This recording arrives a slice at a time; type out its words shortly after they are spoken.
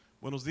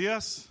Buenos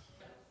días,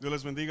 Dios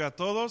les bendiga a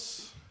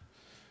todos.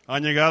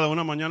 Han llegado a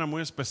una mañana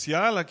muy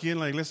especial aquí en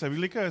la Iglesia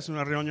Bíblica. Es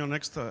una reunión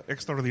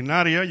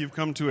extraordinaria. You've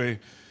come to a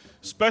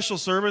special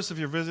service. If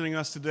you're visiting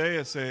us today,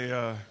 it's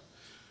a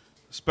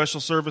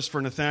special service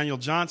for Nathaniel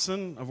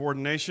Johnson of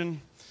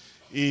Ordination.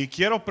 Y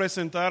quiero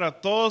presentar a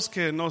todos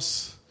que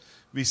nos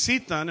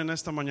visitan en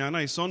esta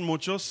mañana, y son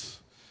muchos.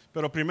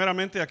 Pero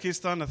primeramente aquí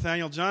está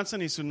Nathaniel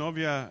Johnson y su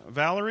novia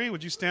Valerie.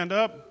 Would you stand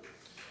up?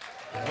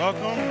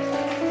 Welcome.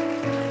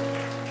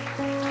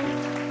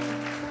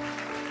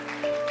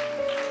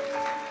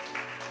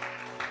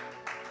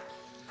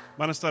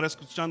 Van a estar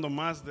escuchando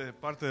más de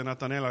parte de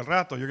Nathaniel al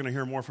rato. You're going to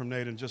hear more from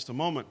Nate in just a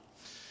moment.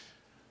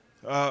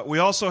 We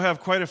also have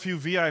quite a few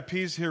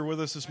VIPs here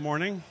with us this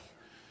morning.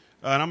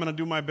 And I'm going to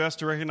do my best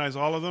to recognize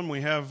all of them.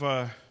 We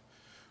have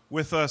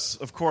with us,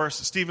 of course,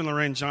 Stephen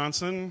Lorraine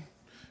Johnson,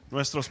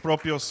 nuestros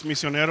propios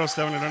misioneros,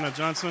 Stephen and Lorena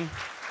Johnson.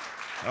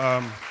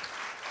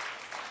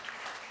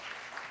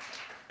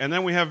 And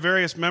then we have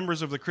various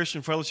members of the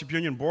Christian Fellowship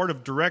Union Board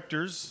of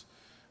Directors.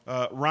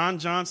 Ron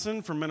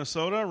Johnson from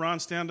Minnesota. Ron,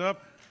 stand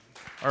up.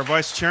 Our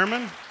vice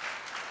chairman.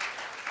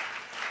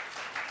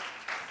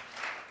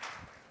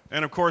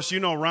 And of course, you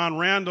know Ron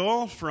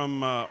Randall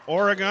from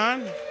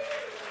Oregon.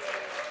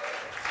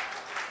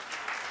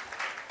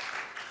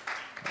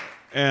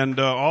 And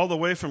all the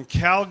way from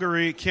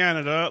Calgary,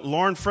 Canada,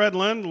 Lauren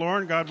Fredlund.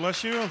 Lauren, God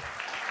bless you.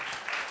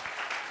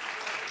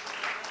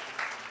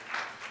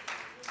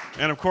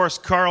 And of course,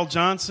 Carl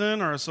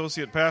Johnson, our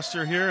associate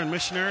pastor here and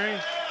missionary.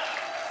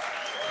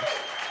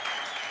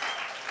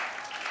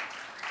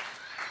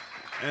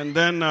 And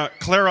then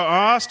Clara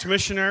Ost,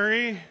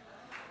 missionary.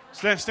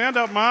 Stand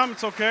up, Mom.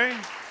 It's okay.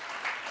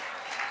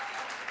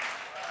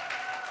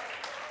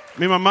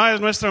 Mi mamá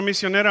es nuestra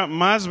misionera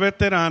más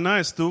veterana.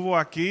 Estuvo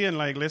aquí en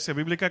la iglesia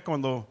bíblica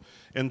cuando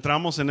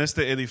entramos en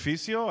este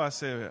edificio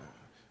hace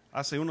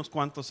unos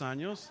cuantos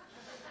años.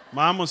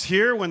 Mom was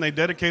here when they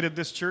dedicated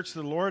this church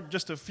to the Lord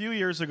just a few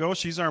years ago.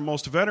 She's our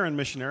most veteran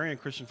missionary in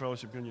Christian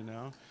Fellowship Union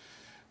now.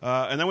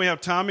 And then we have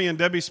Tommy and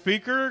Debbie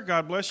Speaker.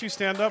 God bless you.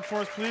 Stand up for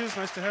us, please.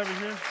 Nice to have you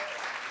here.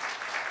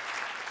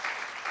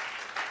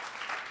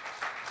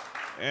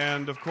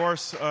 And, of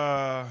course,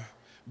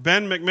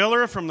 Ben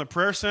McMiller from the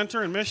Prayer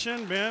Center and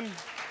Mission. Ben.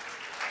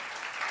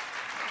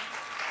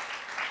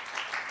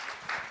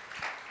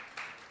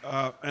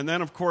 And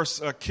then, of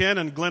course, Ken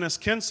and Glennis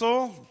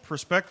Kinsel,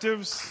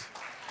 Perspectives.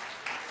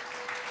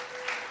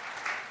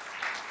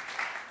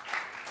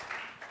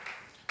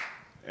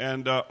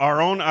 And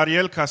our own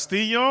Ariel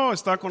Castillo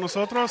está con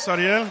nosotros.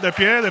 Ariel, de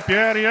pie,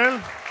 Ariel.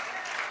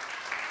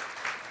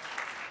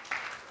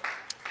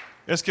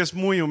 Es que es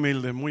muy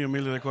humilde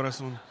de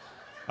corazón.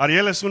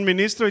 Ariel es un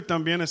ministro y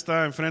también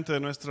está enfrente de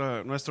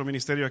nuestro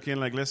ministerio aquí en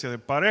la iglesia de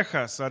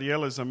parejas.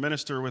 Ariel is a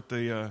minister with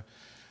the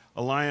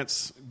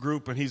Alliance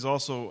group, and he's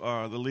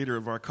also the leader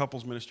of our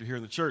couples ministry here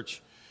in the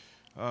church.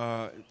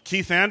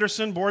 Keith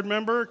Anderson, board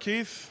member.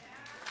 Keith.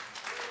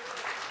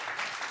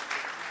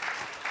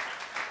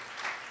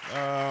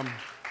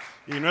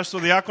 Y nuestro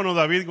diácono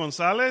David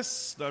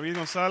González.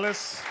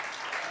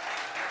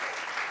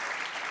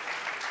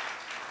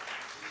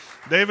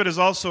 David is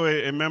also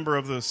a member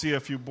of the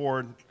CFU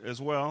board as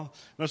well.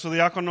 Nuestro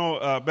diácono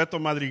Beto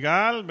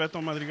Madrigal.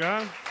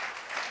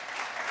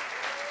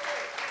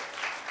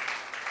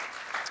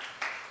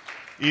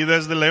 Y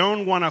desde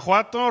León,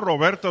 Guanajuato,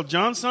 Roberto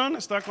Johnson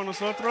está con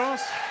nosotros.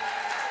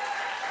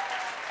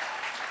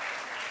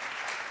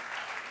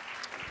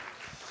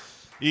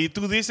 Y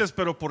tú dices,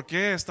 pero ¿por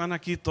qué están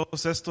aquí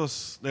todos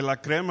estos de la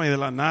crema y de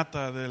la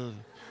nata del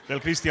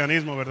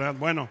cristianismo, verdad?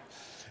 Bueno,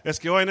 es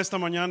que hoy en esta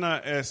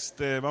mañana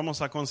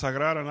vamos a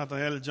consagrar a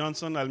Nathaniel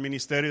Johnson al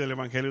ministerio del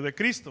Evangelio de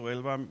Cristo.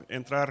 Él va a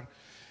entrar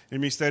en el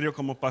ministerio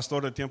como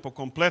pastor de tiempo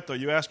completo.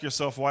 You ask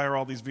yourself, why are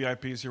all these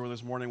VIPs here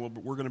this morning? Well,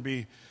 we're going to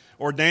be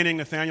ordaining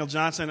Nathaniel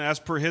Johnson as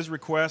per his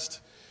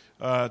request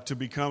to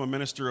become a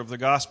minister of the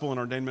gospel, an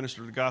ordained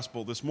minister of the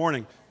gospel this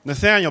morning.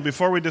 Nathaniel,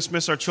 before we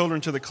dismiss our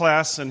children to the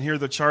class and hear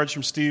the charge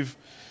from Steve,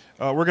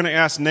 we're going to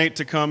ask Nate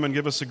to come and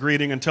give us a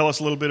greeting and tell us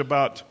a little bit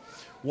about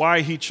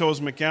why he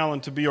chose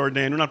McAllen to be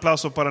ordained. Un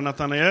aplauso para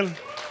Nathaniel.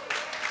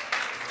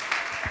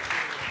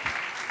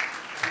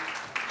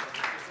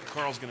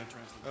 Carl's going to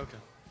translate. Okay.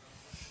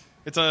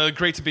 It's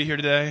great to be here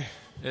today.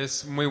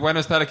 Es muy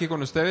bueno estar aquí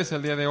con ustedes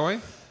el día de hoy.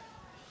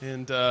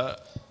 And,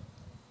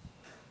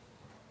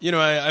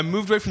 I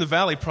moved away from the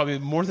valley probably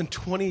more than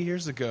 20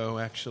 years ago,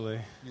 actually.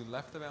 You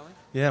left the valley?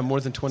 Yeah,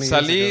 more than 20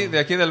 Salí years ago.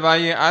 de aquí del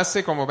valle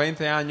hace como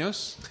 20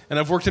 años. And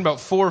I've worked in about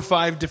 4 or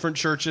 5 different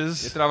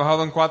churches. He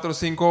trabajado en 4 o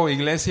 5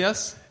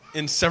 iglesias.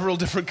 In several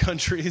different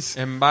countries.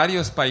 En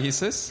varios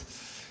países.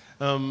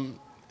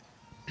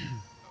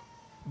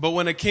 But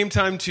when it came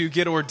time to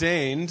get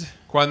ordained,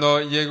 cuando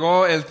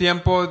llegó el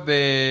tiempo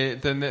de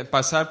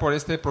pasar por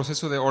este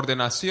proceso de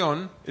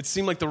ordenación, it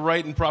seemed like the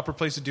right and proper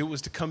place to do it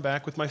was to come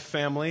back with my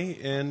family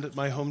and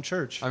my home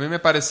church. A mí me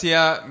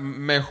parecía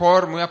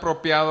mejor, muy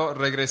apropiado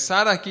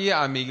regresar aquí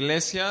a mi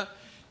iglesia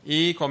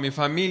y con mi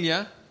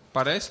familia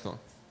para esto.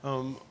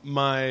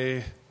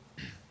 My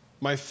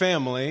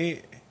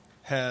family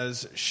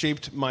has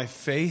shaped my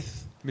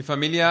faith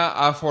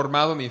ha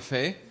formado mi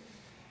fe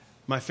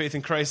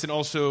in Christ, and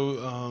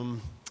also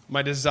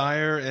my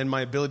desire and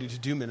my ability to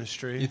do y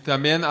ministry.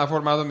 también ha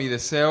formado mi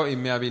deseo y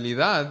mi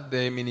habilidad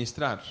de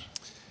ministrar.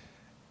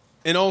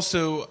 And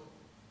also,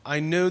 I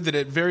know that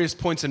at various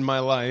points in my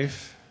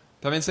life,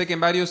 También sé que en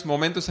varios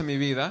momentos en mi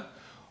vida,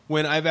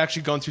 when I've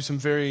actually gone through some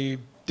very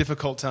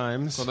difficult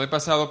times, cuando he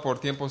pasado por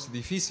tiempos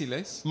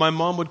difíciles, my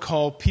mom would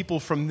call people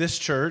from this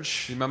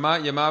church mi mamá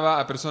llamaba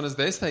a personas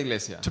de esta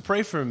iglesia to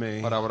pray for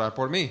me, para orar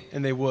por mí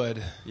and they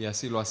would. y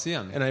así lo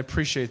hacían And I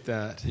appreciate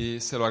that. y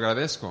se lo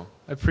agradezco.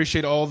 I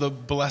appreciate all the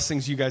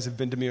blessings you guys have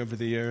been to me over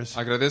the years.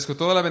 Agradezco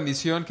toda la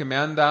bendición que me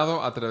han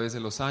dado a través de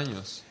los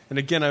años. And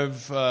again,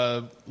 I've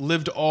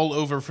lived all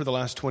over for the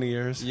last 20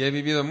 years. Y he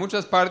vivido en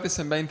muchas partes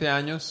en 20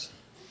 años,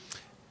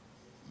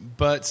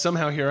 But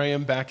somehow here I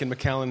am back in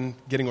McAllen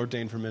getting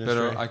ordained for ministry.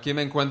 pero aquí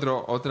me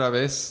encuentro otra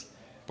vez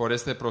por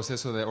este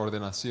proceso de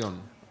ordenación.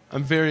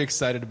 I'm very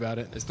excited about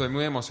it. Estoy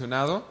muy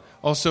emocionado.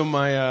 Also,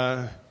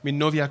 mi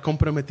novia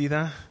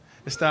comprometida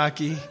está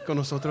aquí con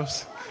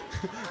nosotros.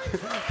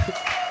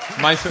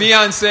 My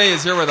fiancé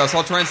is here with us.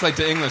 I'll translate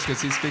to English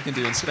because he's speaking to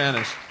you in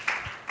Spanish.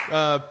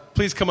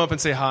 Please come up and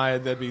say hi.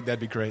 That'd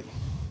be great.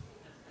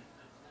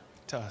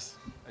 To us.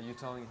 Are you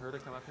telling her to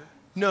come up here?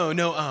 No.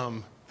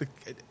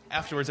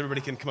 Afterwards,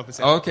 everybody can come up and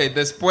say. Okay,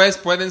 después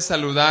pueden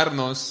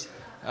saludarnos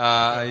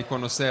y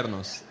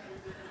conocernos.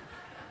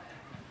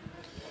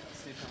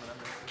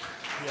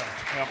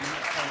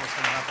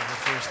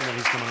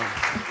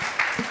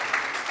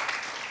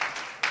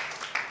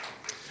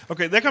 Ok,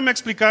 déjame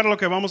explicar lo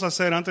que vamos a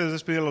hacer antes de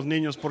despedir a los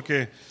niños,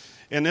 porque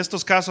en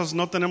estos casos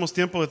no tenemos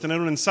tiempo de tener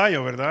un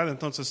ensayo, ¿verdad?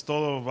 Entonces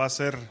todo va a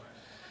ser...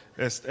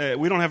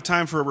 we don't have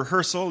time for a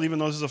rehearsal, even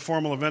though this is a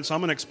formal event, so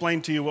I'm going to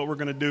explain to you what we're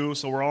going to do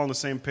so we're all on the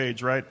same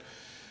page, right?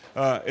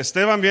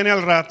 Esteban viene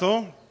al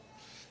rato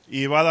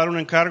y va a dar un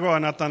encargo a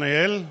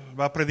Natanael,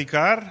 va a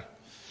predicar,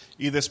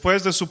 y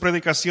después de su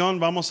predicación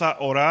vamos a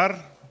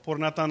orar por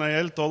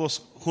Natanael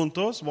todos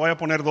juntos. Voy a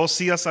poner 2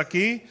 sillas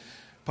aquí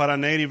para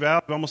Nate y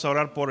Val, vamos a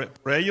orar por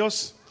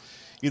ellos.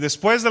 Y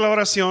después de la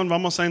oración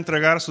vamos a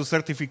entregar su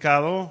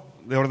certificado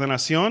de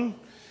ordenación.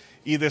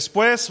 Y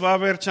después va a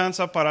haber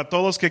chance para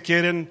todos que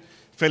quieren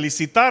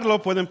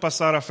felicitarlo, pueden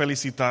pasar a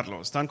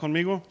felicitarlo. ¿Están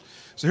conmigo?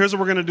 So here's what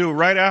we're going to do.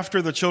 Right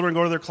after the children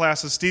go to their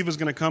classes, Steve is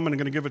going to come and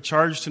going to give a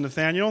charge to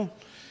Nathaniel.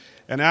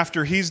 And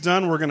after he's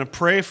done, we're going to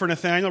pray for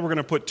Nathaniel. We're going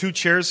to put 2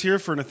 chairs here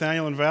for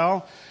Nathaniel and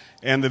Val.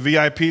 And the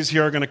VIPs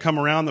here are going to come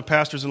around, the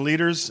pastors and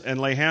leaders, and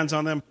lay hands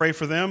on them, pray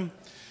for them.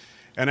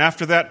 And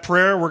after that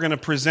prayer, we're going to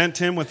present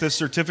him with this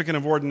certificate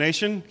of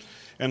ordination.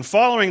 And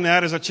following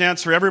that is a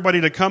chance for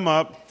everybody to come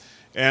up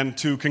and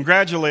to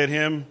congratulate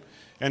him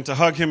and to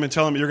hug him and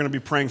tell him you're going to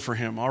be praying for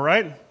him. All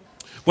right?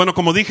 Bueno,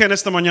 como dije en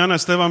esta mañana,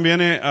 Esteban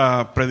viene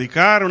a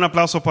predicar. Un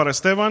aplauso para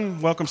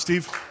Esteban. Welcome,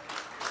 Steve.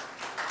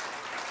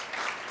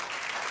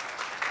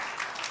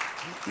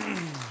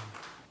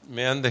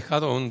 Me han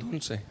dejado un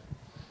dulce.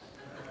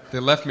 They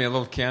left me a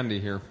little candy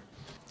here.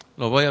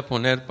 Lo voy a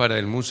poner para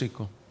el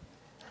músico.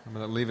 I'm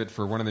going to leave it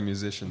for one of the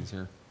musicians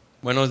here.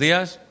 Buenos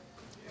días.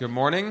 Good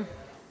morning.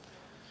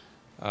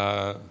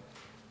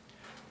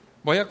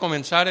 Voy a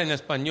comenzar en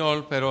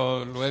español,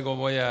 pero luego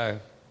voy a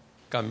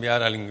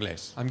cambiar al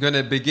inglés. I'm going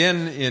to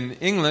begin in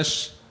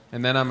English,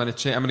 and then I'm going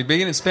to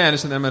begin in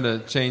Spanish, and then I'm going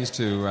to change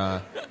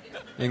to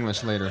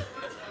English later.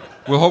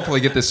 We'll hopefully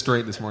get this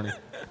straight this morning.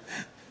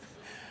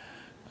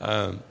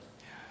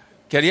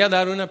 Quería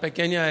dar una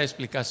pequeña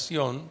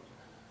explicación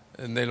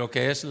de lo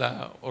que es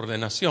la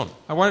ordenación.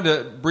 I wanted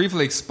to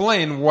briefly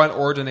explain what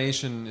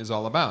ordination is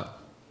all about.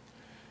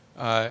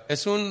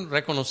 Es un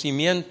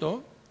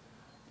reconocimiento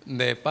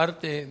de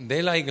parte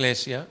de la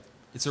iglesia,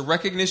 It's a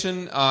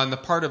recognition on the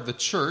part of the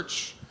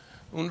church,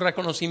 un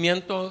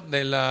reconocimiento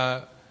del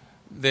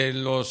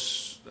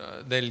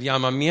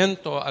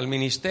llamamiento al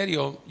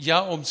ministerio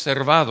ya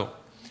observado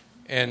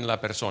en la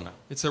persona.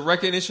 It's a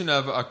recognition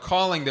of a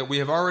calling that we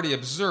have already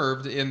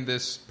observed in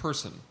this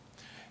person.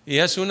 Y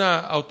es una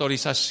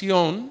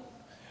autorización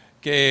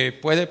que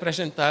puede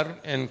presentar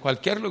en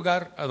cualquier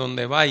lugar a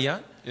donde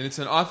vaya, And it's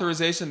an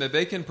authorization that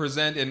they can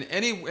present in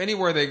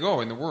anywhere they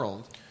go in the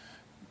world.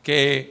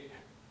 que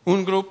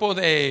un grupo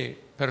de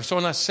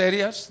personas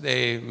serias,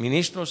 de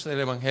ministros del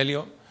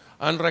Evangelio,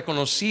 han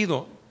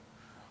reconocido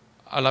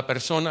a la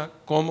persona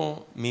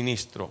como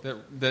ministro.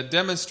 That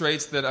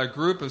demonstrates that a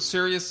group of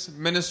serious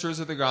ministers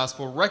of the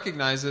gospel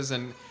recognizes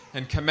and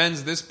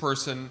commends this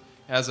person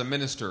as a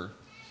minister.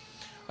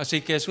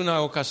 Así que es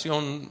una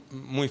ocasión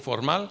muy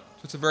formal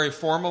So it's a very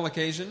formal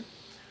occasion,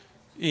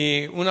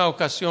 y una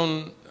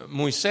ocasión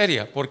muy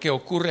seria porque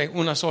ocurre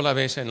una sola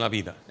vez en la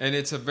vida. and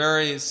it's a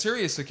very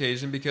serious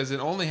occasion because it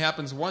only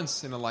happens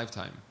once in a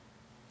lifetime.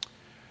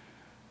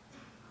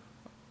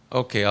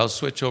 Okay, I'll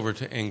switch over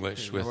to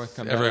English Okay, with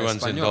cambiar a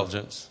everyone's español.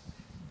 indulgence.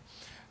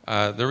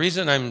 The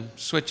reason I'm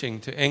switching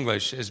to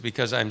English is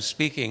because I'm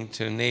speaking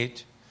to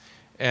Nate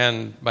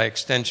and by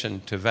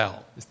extension to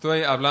Val.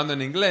 Estoy hablando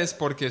en inglés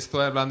porque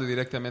estoy hablando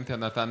directamente a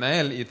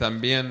Nathanael y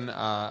también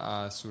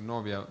a su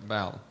novia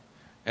Val.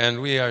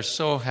 And we are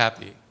so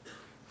happy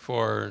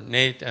for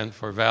Nate and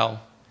for Val,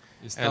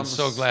 and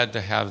so glad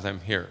to have them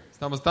here.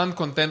 Estamos tan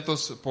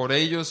contentos por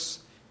ellos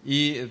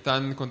y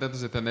tan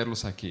contentos de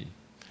tenerlos aquí.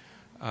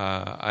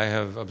 I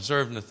have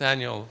observed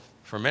Nathaniel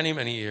for many,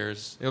 many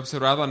years. He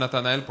observado a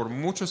Natanael por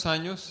muchos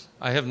años.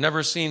 I have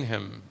never seen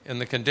him in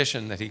the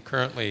condition that he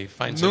currently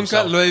finds Nunca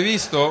himself. lo he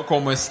visto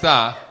como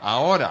está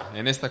ahora,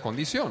 en esta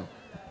condición.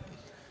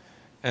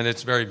 And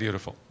it's very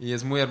beautiful. Y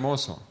es muy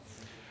hermoso.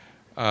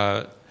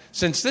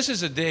 Since this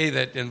is a day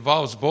that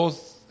involves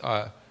both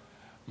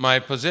my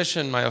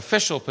position, my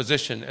official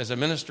position as a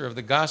minister of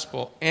the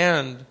gospel,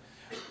 and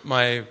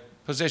my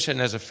position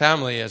as a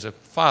family, as a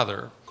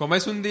father, Como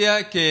es un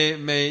día que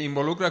me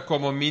involucra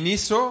como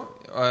ministro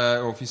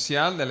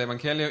oficial del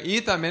Evangelio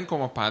y también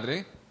como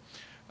padre,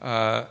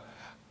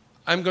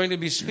 I'm going to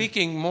be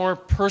speaking more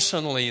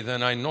personally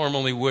than I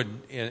normally would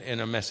in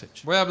a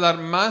message. voy a hablar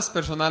más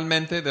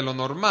personalmente de lo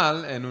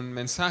normal en un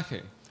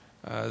mensaje.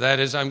 That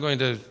is, I'm going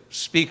to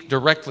speak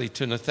directly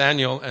to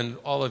Nathaniel, and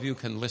all of you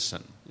can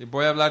listen. Y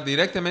voy a hablar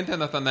directamente a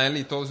Natanael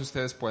y todos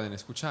ustedes pueden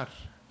escuchar.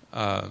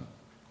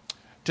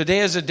 Today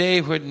is a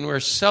day when we're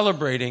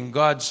celebrating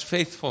God's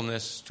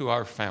faithfulness to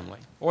our family.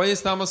 Hoy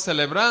estamos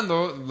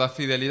celebrando la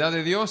fidelidad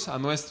de Dios a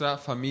nuestra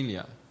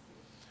familia.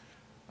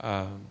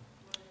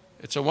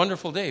 It's a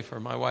wonderful day for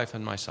my wife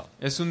and myself.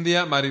 Es un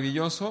día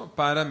maravilloso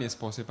para mi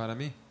esposa y para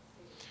mí.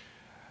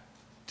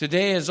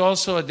 Today is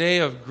also a day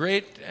of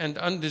great and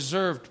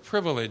undeserved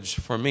privilege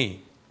for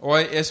me.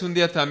 Hoy es un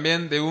día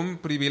también de un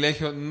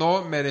privilegio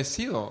no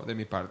merecido de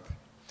mi parte.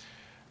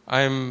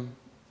 I'm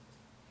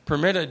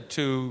permitted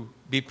to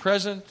be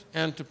present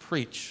and to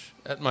preach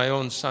at my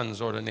own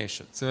son's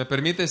ordination. Se me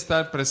permite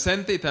estar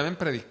presente y también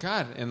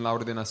predicar en la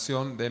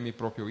ordenación de mi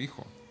propio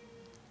hijo.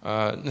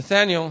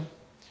 Nathaniel,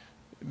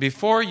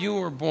 before you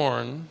were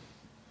born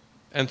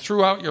and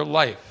throughout your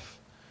life,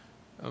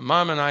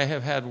 Mom and I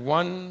have had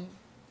one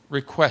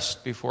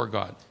request before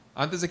God.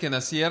 Antes de que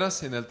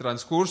nacieras, en el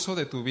transcurso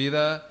de tu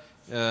vida,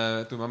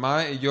 tu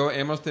mamá y yo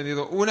hemos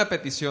tenido una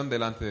petición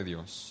delante de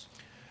Dios.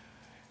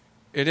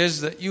 It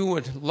is that you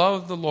would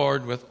love the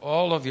Lord with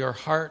all of your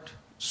heart,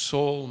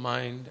 soul,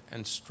 mind,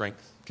 and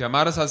strength. Que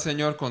amaras al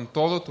Señor con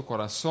todo tu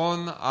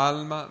corazón,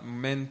 alma,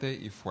 mente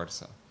y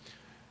fuerza.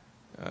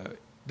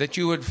 That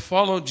you would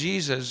follow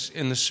Jesus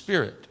in the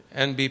Spirit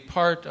and be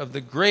part of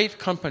the great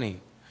company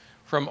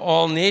from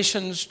all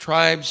nations,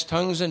 tribes,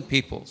 tongues, and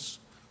peoples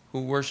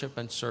who worship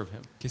and serve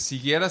Him. Que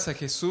siguieras a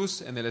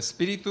Jesús en el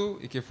Espíritu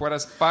y que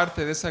fueras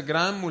parte de esa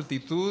gran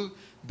multitud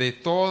de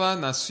toda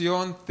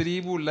nación,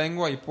 tribu,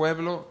 lengua y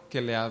pueblo que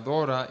le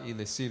adora y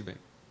le sirve.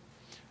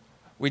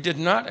 We did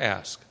not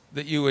ask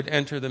that you would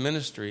enter the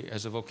ministry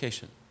as a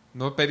vocation.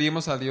 No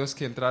pedimos a Dios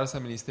que entraras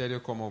al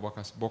ministerio como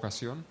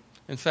vocación.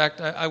 In fact,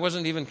 I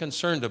wasn't even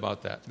concerned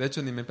about that. De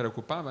hecho, ni me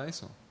preocupaba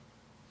eso.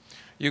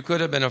 You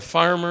could have been a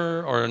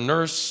farmer or a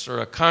nurse or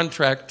a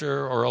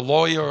contractor or a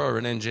lawyer or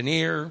an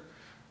engineer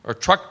or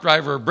truck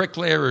driver or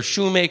bricklayer or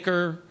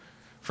shoemaker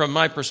from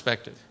my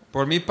perspective.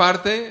 Por mi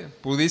parte,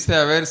 pudiste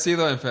haber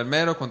sido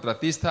enfermero,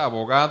 contratista,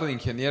 abogado,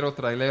 ingeniero,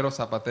 trailero,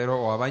 zapatero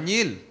o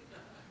albañil,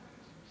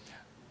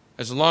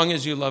 As long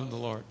as you love the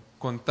Lord.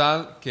 con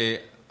tal que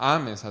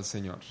ames al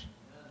Señor.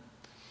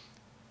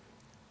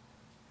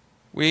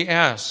 We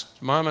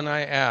asked, Mom and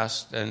I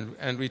asked,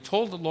 and we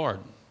told the Lord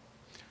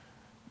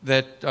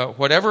that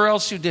whatever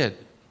else you did,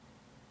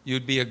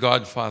 you'd be a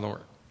God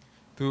follower.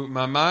 Tu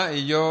mamá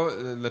y yo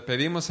le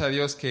pedimos a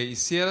Dios que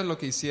hicieras lo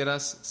que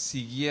hicieras,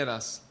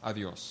 siguieras a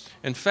Dios.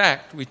 In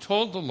fact, we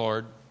told the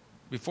Lord,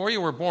 before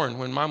you were born,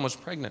 when Mom was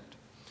pregnant,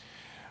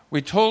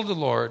 we told the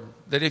Lord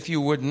that if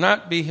you would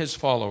not be His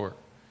follower,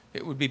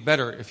 it would be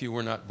better if you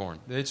were not born.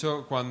 De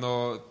hecho,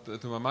 cuando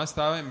tu mamá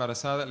estaba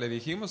embarazada, le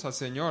dijimos al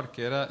Señor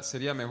que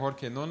sería mejor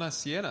que no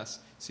nacieras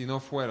si no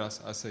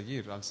fueras a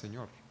seguir al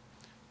Señor.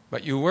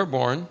 But you were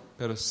born,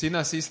 Pero sí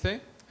naciste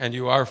and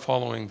you are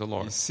following the y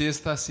Lord. sí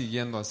estás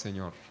siguiendo al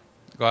Señor.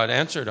 God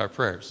answered our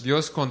prayers.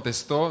 Dios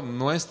contestó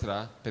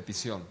nuestra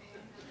petición.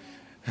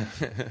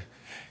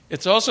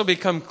 It's also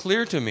become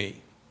clear to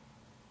me,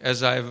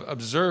 as I've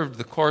observed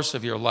the course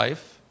of your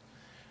life,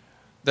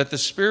 that the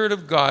Spirit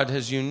of God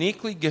has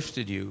uniquely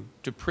gifted you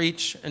to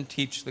preach and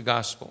teach the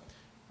gospel.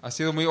 Ha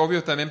sido muy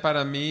obvio también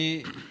para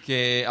mí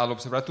que al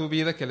observar tu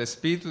vida que el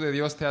Espíritu de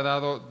Dios te ha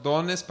dado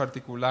dones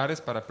particulares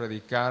para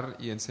predicar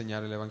y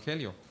enseñar el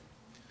Evangelio.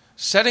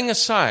 Setting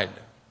aside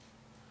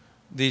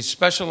the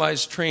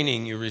specialized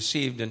training you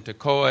received in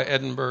Toccoa,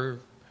 Edinburgh,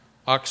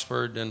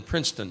 Oxford, and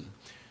Princeton,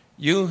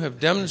 you have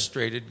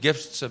demonstrated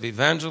gifts of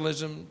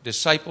evangelism,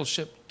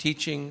 discipleship,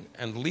 teaching,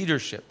 and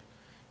leadership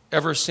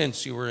ever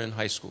since you were in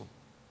high school.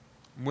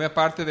 Muy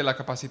aparte de la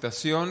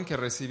capacitación que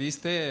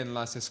recibiste en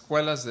las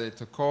escuelas de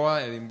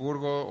Toccoa,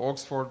 Edimburgo,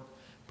 Oxford,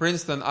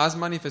 Princeton, has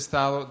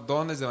manifestado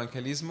dones de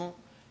evangelismo,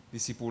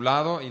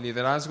 discipulado y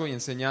liderazgo y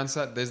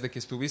enseñanza desde que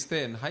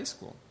estuviste en high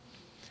school.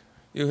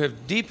 You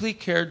have deeply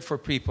cared for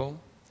people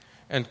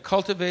and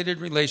cultivated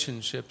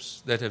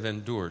relationships that have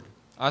endured.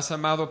 Has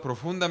amado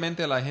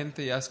profundamente a la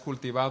gente y has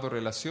cultivado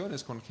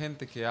relaciones con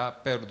gente que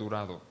ha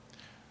perdurado.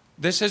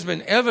 This has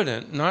been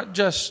evident not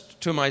just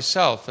to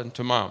myself and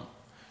to Mom,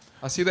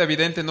 Ha sido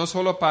evidente no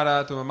solo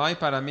para tu mamá y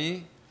para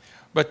mí,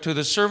 but to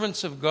the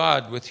servants of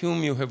God with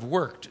whom you have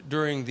worked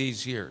during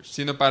these years.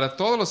 sino para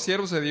todos los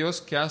siervos de Dios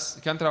que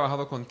han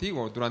trabajado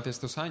contigo durante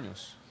estos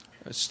años.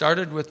 It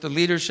started with the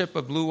leadership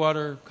of Blue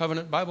Water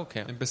Covenant Bible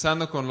Camp.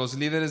 Empezando con los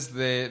líderes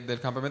del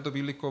campamento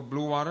bíblico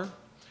Blue Water.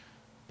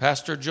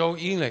 Pastor Joe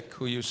Elick,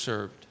 who you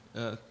served.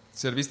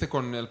 Serviste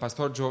con el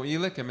pastor Joe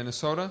Elick en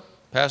Minnesota.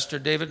 Pastor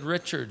David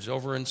Richards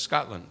over in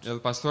Scotland. El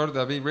pastor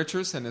David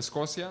Richards en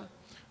Escocia.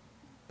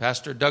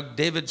 Pastor Doug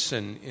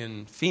Davidson in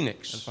El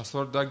Phoenix.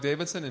 pastor Doug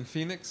Davidson en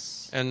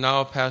Phoenix. And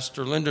now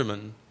Pastor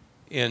Linderman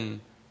in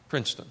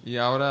Princeton. Y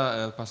ahora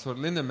el pastor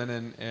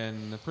Lindemann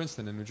en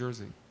Princeton, en New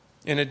Jersey.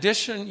 In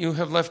addition, you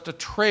have left a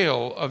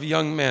trail of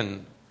young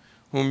men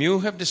whom you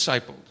have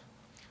discipled,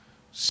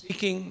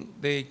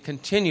 they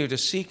continue to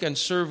seek and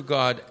serve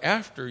God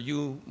after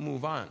you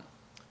move on.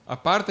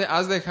 Aparte,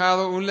 has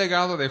dejado un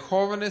legado de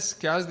jóvenes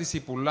que has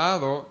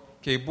discipulado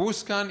que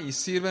buscan y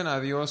sirven a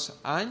Dios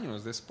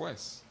años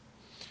después.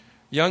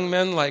 Young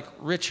men like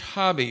Rich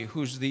Hobby,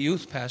 who's the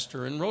youth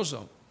pastor in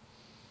Roseau.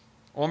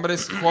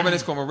 Hombres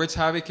jóvenes como Rich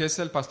Harvey, que es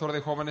el pastor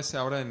de jóvenes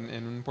ahora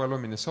en un pueblo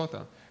en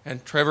Minnesota.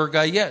 And Trevor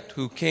Gayette,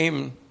 who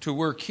came to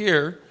work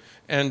here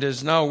and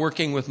is now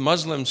working with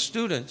Muslim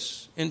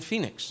students in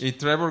Phoenix. Y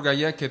Trevor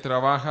Gayet, que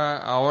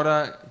trabaja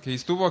ahora, que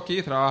estuvo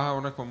aquí, trabaja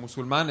ahora con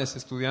musulmanes,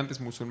 estudiantes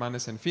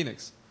musulmanes en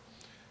Phoenix.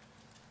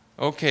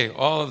 Okay,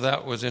 all of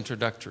that was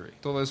introductory.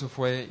 Todo eso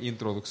fue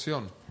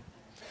introducción.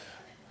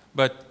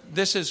 But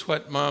this is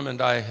what Mom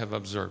and I have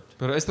observed.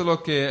 Pero esto es lo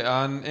que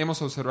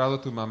hemos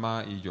observado tu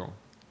mamá y yo.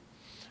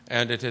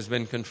 And it has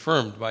been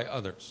confirmed by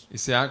others. Y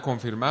se ha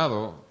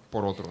confirmado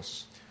por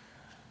otros.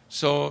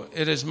 So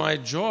it is my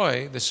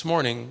joy this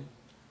morning,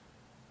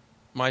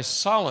 my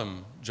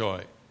solemn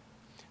joy,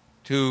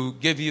 to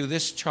give you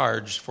this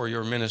charge for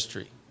your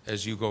ministry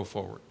as you go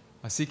forward.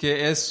 Así que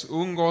es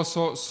un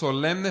gozo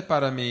solemne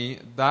para mí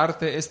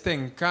darte este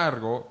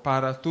encargo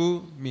para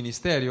tu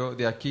ministerio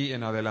de aquí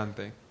en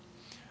adelante.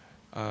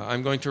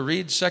 I'm going to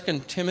read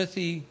 2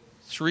 Timothy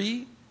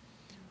 3,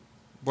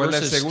 Voy a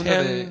leer verses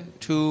segunda 10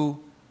 to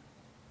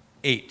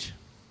 8.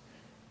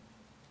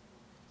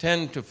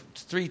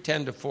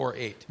 3:10 to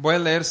 4:8. Voy a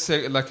leer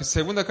la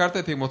segunda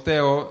carta de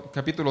Timoteo,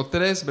 capítulo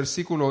 3,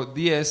 versículo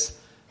 10,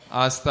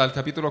 hasta el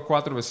capítulo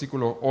 4,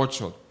 versículo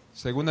 8.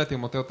 Segunda de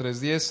Timoteo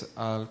 3:10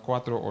 al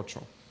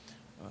 4:8.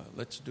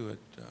 Let's do it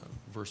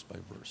verse by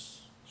verse.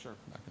 Sure.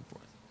 Back and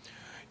forth.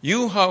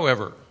 You,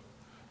 however,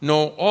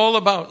 know all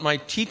about my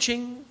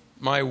teaching,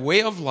 my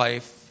way of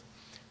life,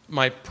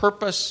 my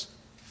purpose,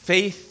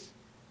 faith,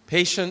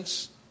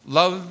 patience,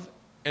 love,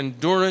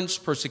 endurance,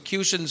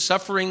 persecution,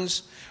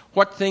 sufferings,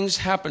 what things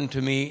happened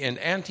to me in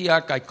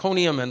Antioch,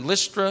 Iconium, and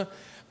Lystra,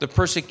 the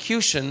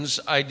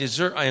persecutions I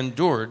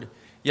endured,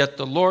 yet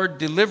the Lord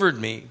delivered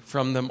me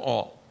from them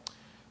all.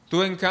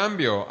 Tú, en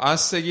cambio,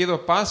 has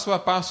seguido paso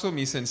a paso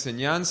mis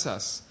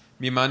enseñanzas,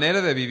 mi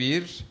manera de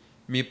vivir,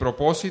 mi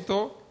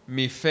propósito,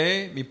 mi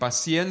fe, mi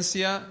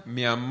paciencia,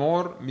 mi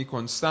amor, mi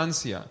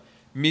constancia,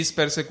 mis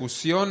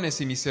persecuciones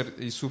y mis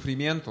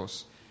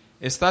sufrimientos.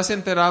 Estás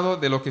enterado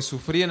de lo que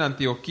sufrí en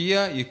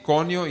Antioquía,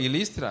 Iconio y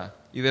Listra,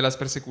 y de las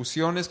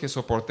persecuciones que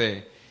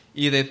soporté,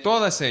 y de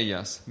todas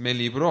ellas me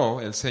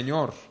libró el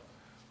Señor.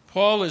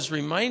 Paul is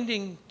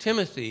reminding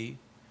Timothy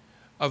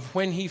of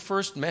when he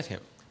first met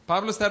him.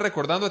 Pablo está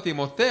recordando a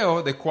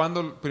Timoteo de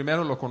cuando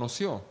primero lo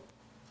conoció.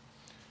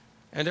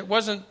 And it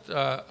wasn't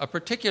a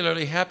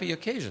particularly happy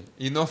occasion.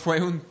 Y no fue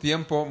un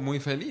tiempo muy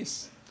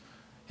feliz.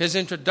 His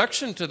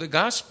introduction to the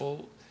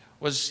gospel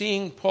was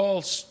seeing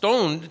Paul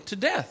stoned to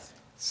death.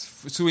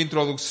 Su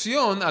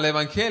introducción al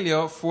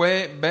Evangelio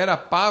fue ver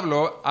a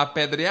Pablo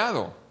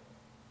apedreado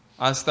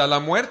hasta la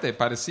muerte,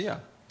 parecía.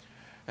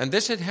 And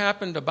this had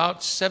happened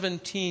about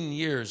 17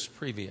 years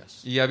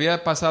previous. Y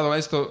había pasado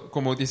esto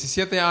como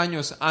 17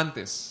 años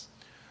antes.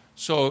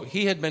 So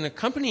he had been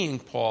accompanying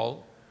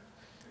Paul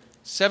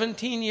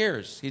 17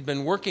 years. He'd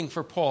been working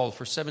for Paul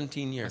for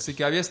 17 years. Así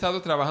que había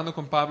estado trabajando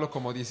con Pablo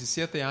como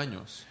 17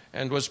 años.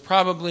 And was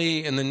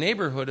probably in the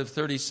neighborhood of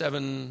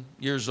 37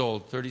 years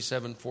old,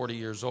 37, 40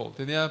 years old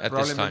Tenía at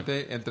this time.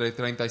 probablemente entre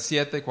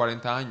 37 y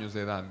 40 años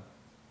de edad.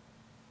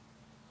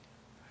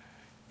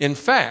 In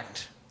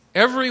fact,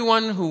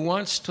 everyone who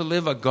wants to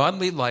live a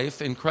godly life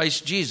in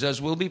Christ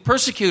Jesus will be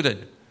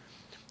persecuted,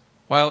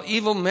 while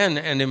evil men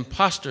and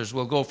impostors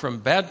will go from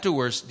bad to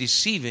worse,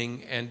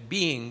 deceiving and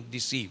being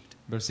deceived.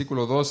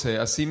 Versículo 12.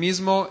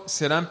 Asimismo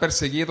serán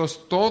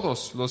perseguidos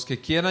todos los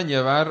que quieran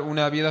llevar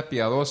una vida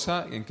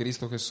piadosa en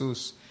Cristo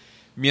Jesús,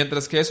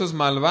 mientras que esos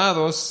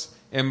malvados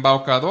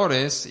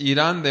embaucadores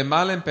irán de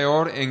mal en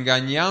peor,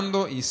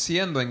 engañando y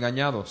siendo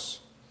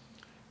engañados.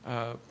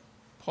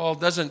 Paul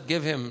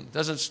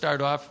doesn't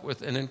start off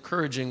with an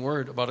encouraging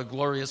word about a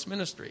glorious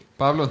ministry.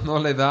 Pablo no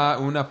le da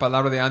una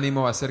palabra de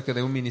ánimo acerca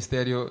de un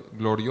ministerio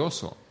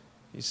glorioso.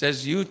 He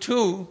says, you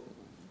too,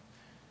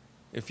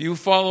 if you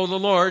follow the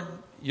Lord,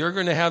 you're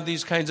going to have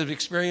these kinds of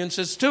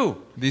experiences too.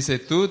 Dice,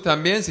 tú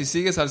también, si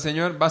sigues al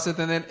Señor, vas a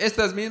tener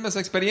estas mismas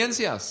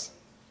experiencias.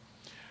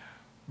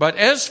 But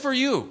as for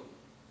you,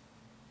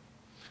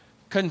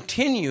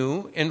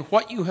 continue in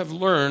what you have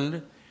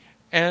learned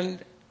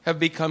and have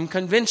become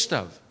convinced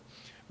of,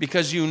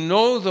 because you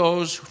know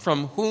those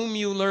from whom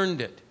you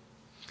learned it,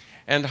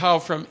 and how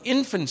from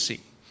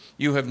infancy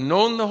you have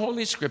known the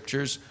Holy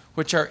Scriptures,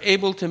 which are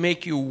able to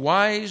make you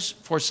wise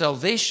for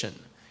salvation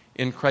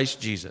in Christ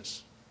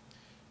Jesus.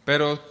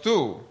 Pero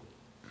tú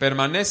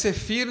permanece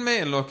firme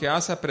en lo que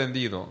has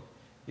aprendido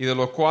y de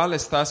lo cual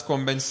estás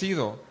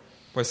convencido,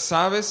 pues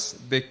sabes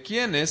de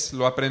quiénes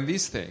lo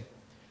aprendiste.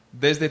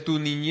 Desde tu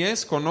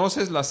niñez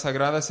conoces las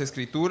sagradas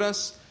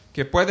escrituras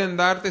que pueden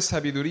darte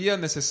sabiduría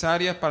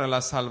necesaria para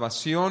la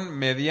salvación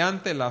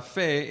mediante la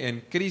fe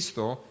en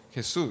Cristo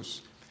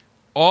Jesús.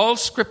 All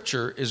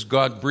Scripture is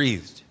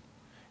God-breathed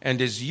and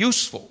is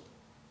useful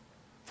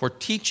for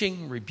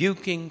teaching,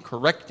 rebuking,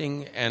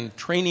 correcting, and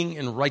training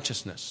in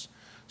righteousness,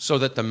 so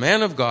that the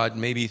man of God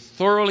may be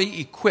thoroughly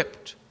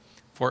equipped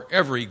for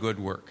every good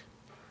work.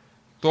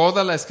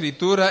 Toda la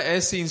Escritura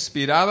es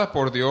inspirada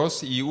por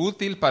Dios y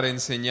útil para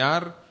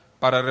enseñar,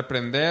 para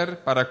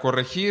reprender, para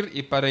corregir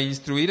y para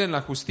instruir en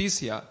la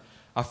justicia,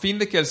 a fin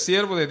de que el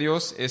siervo de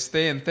Dios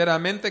esté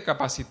enteramente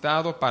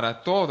capacitado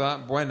para toda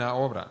buena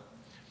obra.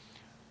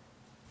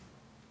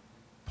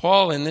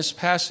 Paul, in this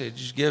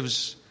passage,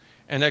 gives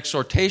an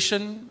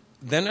exhortation,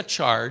 then a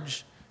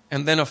charge,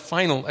 and then a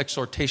final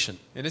exhortation.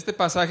 En este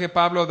pasaje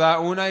Pablo da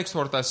una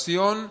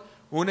exhortación,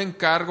 un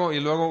encargo y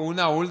luego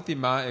una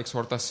última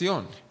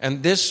exhortación.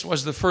 And this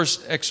was the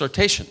first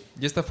exhortation.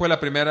 Y esta fue la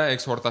primera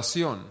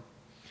exhortación.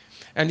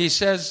 And he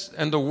says,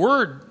 and the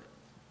word,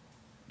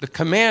 the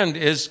command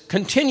is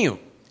continue.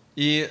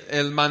 Y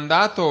el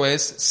mandato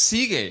es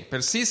sigue,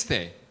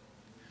 persiste.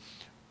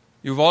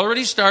 You've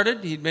already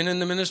started. He'd been in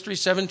the ministry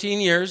 17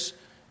 years.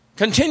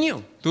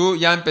 Continue. Tú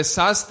ya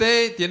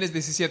empezaste, tienes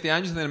 17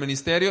 años en el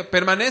ministerio,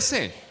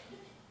 permanece.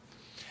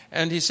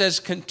 And he says,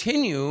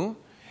 continue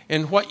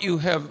in what you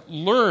have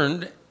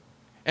learned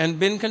and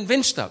been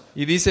convinced of.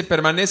 Y dice,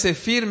 permanece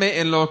firme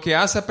en lo que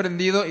has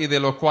aprendido y de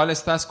lo cual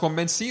estás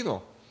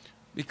convencido.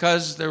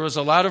 Because there was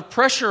a lot of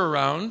pressure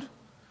around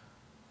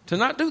to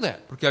not do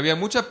that. Porque había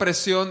mucha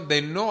presión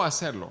de no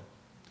hacerlo.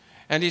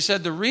 And he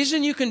said, the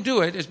reason you can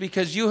do it is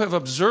because you have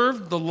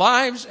observed the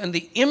lives and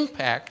the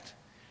impact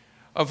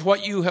of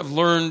what you have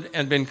learned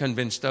and been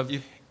convinced of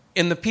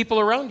in the people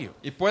around you.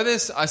 Y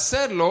puedes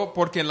hacerlo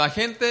porque en la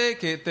gente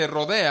que te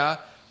rodea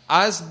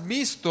has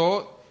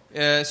visto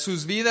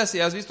sus vidas y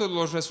has visto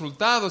los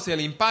resultados y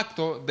el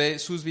impacto de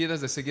sus vidas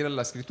de seguir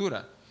la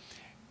Escritura.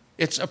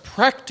 It's a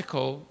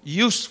practical,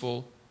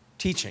 useful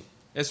teaching.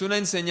 Es una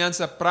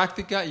enseñanza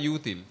práctica y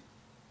útil.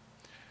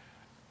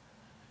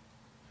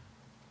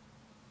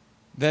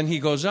 Then he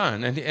goes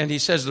on, and he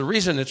says the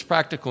reason it's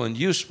practical and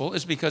useful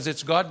is because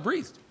it's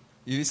God-breathed.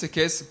 Y dice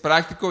que es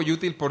práctico y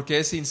útil porque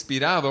es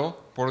inspirado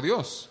por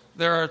Dios.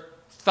 There are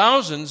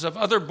thousands of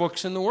other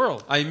books in the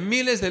world. Hay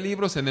miles de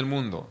libros en el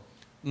mundo.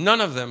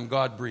 None of them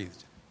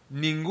God-breathed.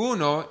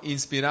 Ninguno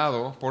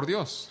inspirado por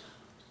Dios.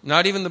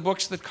 Not even the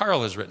books that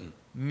Carl has written.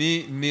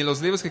 Ni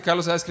los libros que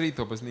Carlos ha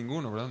escrito, pues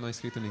ninguno, ¿verdad? No ha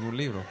escrito ningún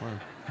libro. Bueno,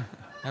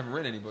 I haven't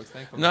read any books,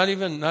 thankfully. Not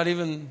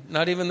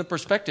even the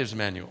Perspectives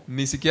Manual.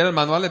 Ni siquiera el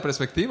manual de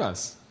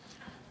perspectivas.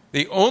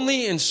 The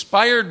only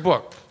inspired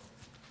book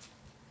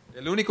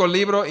El único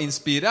libro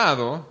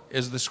inspirado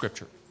is the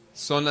Scripture.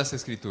 son las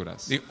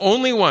Escrituras. The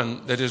only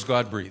one that is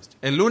God-breathed.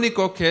 El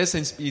único que es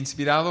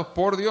inspirado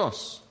por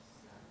Dios.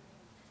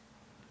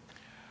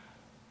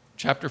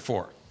 Chapter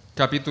 4.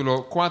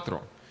 Capítulo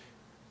 4.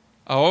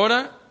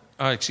 Ahora,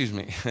 excuse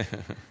me.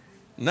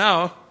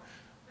 Now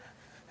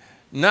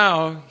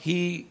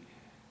he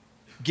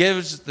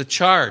gives the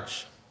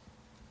charge.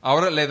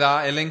 Ahora le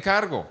da el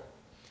encargo.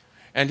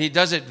 And he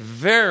does it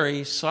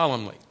very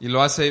solemnly. Y lo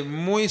hace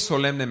muy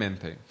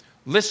solemnemente.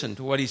 Listen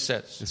to what he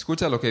says.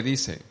 Escucha lo que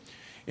dice.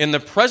 In the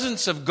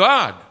presence of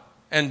God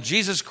and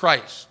Jesus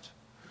Christ,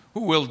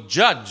 who will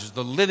judge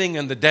the living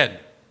and the dead,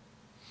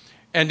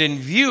 and in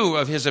view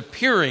of his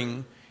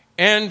appearing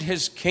and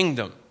his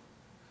kingdom,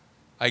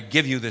 I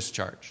give you this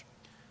charge.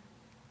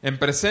 En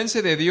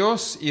presencia de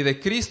Dios y de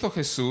Cristo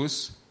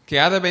Jesús, que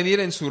ha de venir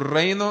en su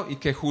reino y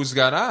que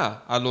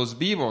juzgará a los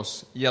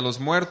vivos y a los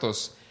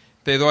muertos,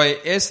 te doy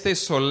este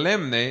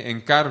solemne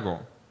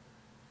encargo.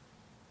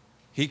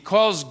 He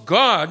calls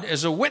God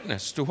as a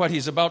witness to what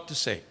he's about to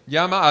say.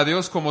 Llama a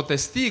Dios como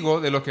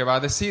testigo de lo que va a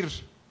decir.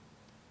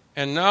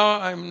 And now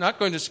I'm not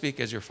going to speak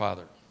as your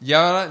father, Y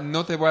ahora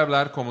no te voy a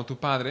hablar como tu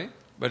padre,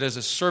 but as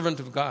a servant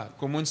of God.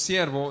 como un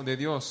siervo de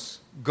Dios.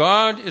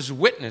 God is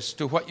witness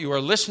to what you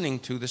are listening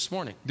to this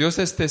morning. Dios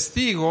es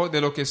testigo de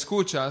lo que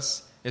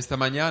escuchas esta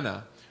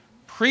mañana.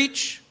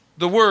 Preach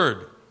the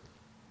word.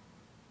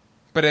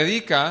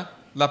 Predica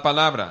la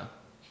palabra.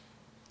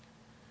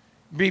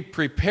 Be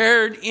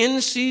prepared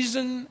in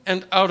season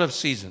and out of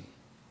season.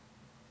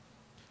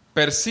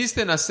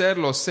 Persiste en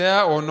hacerlo,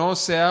 sea o no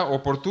sea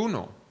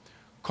oportuno.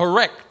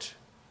 Correct,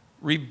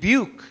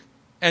 rebuke,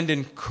 and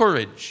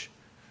encourage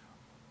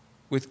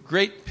with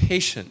great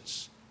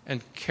patience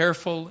and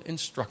careful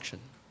instruction.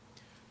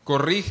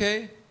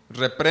 Corrige,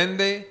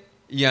 reprende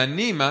y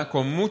anima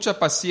con mucha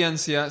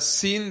paciencia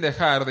sin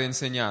dejar de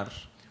enseñar.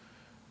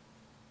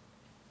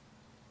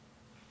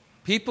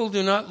 People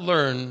do not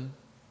learn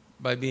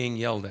by being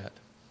yelled at.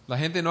 La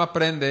gente no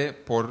aprende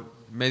por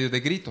medio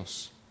de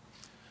gritos.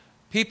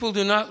 People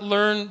do not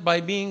learn by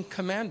being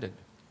commanded.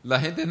 La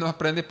gente no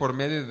aprende por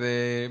medio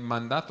de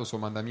mandatos o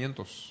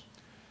mandamientos.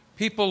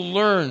 People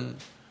learn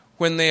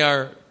when they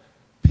are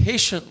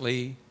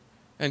patiently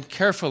and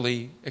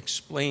carefully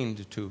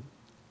explained to.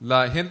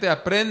 La gente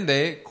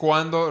aprende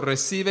cuando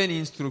reciben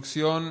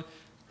instrucción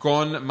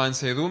con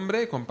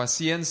mansedumbre, con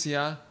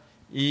paciencia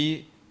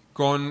y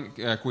con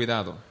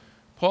cuidado.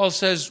 Paul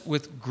says,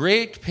 with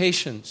great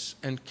patience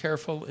and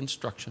careful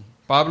instruction.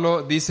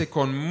 Pablo dice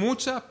con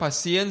mucha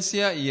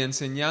paciencia y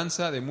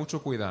enseñanza de mucho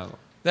cuidado.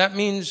 That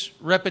means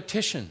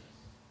repetition.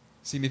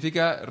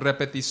 Significa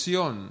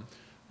repetición.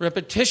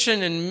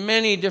 Repetition in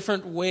many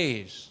different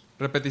ways.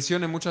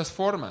 Repetición en muchas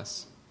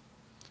formas.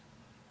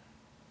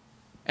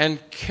 And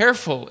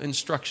careful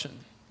instruction.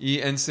 Y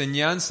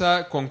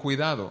enseñanza con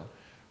cuidado.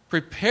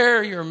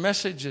 Prepare your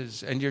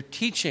messages and your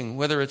teaching,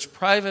 whether it's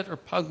private or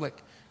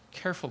public,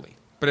 carefully.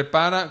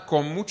 Prepara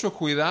con mucho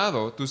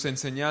cuidado tus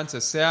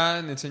enseñanzas,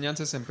 sean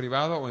enseñanzas en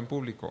privado o en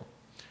público.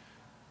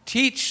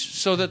 Teach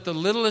so that the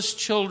littlest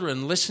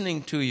children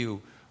listening to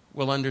you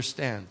will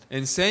understand.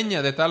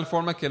 Enseña de tal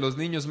forma que los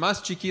niños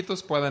más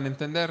chiquitos puedan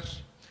entender.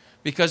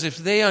 Because if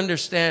they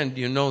understand,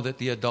 you know that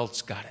the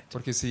adults got it.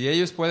 Porque si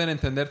ellos pueden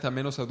entender,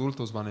 también los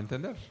adultos van a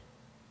entender.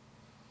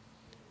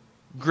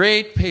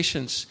 Great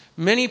patience.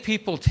 Many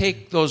people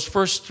take those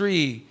first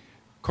three,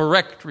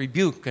 correct,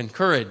 rebuke, and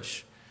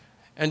courage,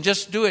 and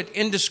just do it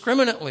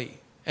indiscriminately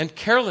and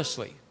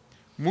carelessly.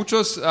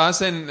 Muchos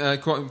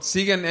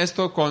siguen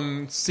esto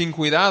sin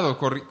cuidado,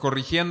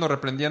 corrigiendo,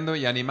 reprendiendo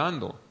y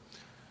animando.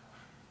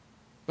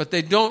 But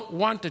they don't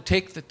want to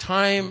take the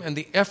time and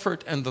the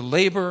effort and the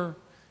labor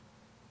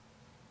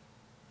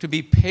to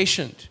be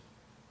patient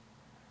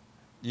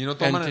Y no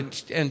toman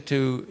and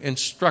to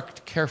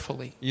instruct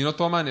carefully.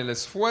 el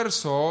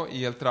esfuerzo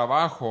y el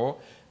trabajo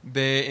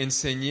de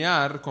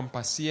enseñar con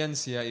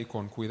paciencia y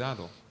con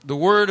cuidado. The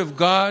Word of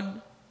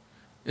God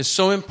is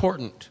so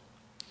important,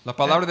 La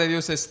palabra de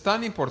Dios es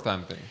tan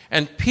importante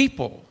and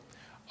people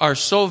are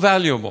so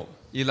valuable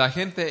y la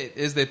gente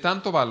es de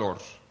tanto valor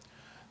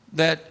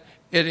that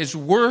it is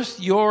worth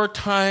your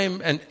time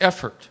and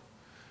effort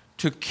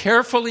to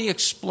carefully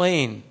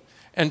explain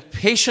and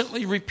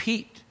patiently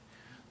repeat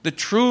the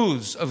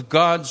truths of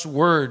God's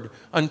Word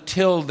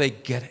until they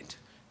get it.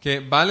 que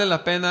vale la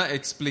pena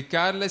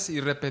explicarles y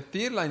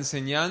repetir la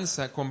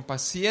enseñanza con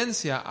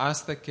paciencia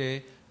hasta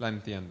que la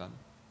entiendan.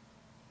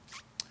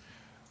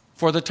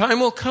 For the time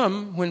will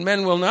come when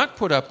men will not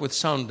put up with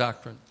sound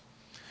doctrine.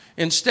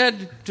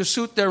 Instead, to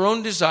suit their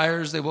own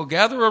desires, they will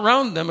gather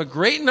around them a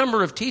great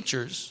number of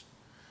teachers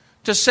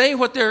to say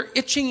what their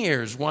itching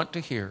ears want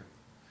to hear.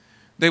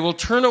 They will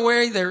turn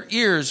away their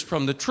ears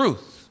from the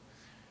truth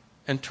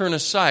and turn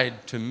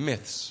aside to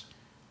myths.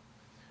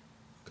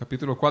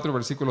 Capítulo 4,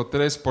 versículo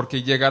 3,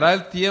 porque llegará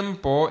el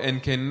tiempo en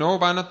que no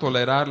van a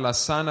tolerar la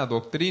sana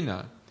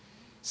doctrina,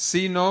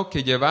 sino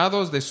que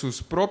llevados de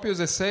sus propios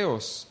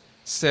deseos,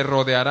 se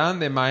rodearán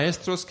de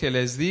maestros que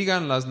les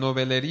digan las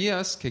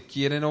novelerías que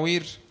quieren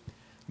oír.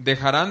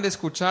 Dejarán de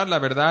escuchar la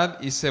verdad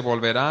y se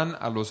volverán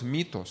a los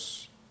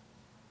mitos.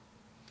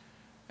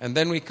 And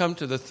then we come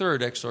to the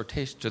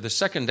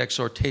second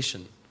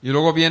exhortation. Y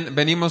luego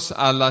venimos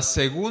a la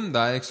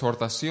segunda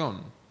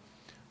exhortación.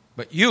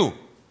 But you,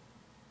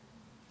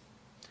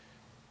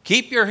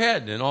 keep your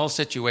head in all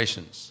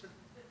situations.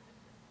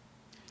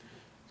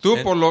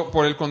 Tú,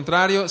 por el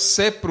contrario,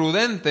 sé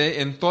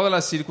prudente en todas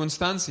las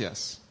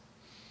circunstancias.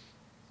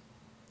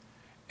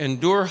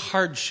 Endure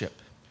hardship.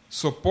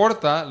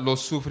 Soporta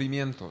los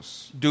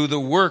sufrimientos. Do the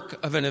work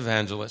of an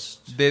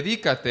evangelist.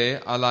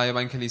 Dedícate a la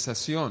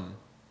evangelización.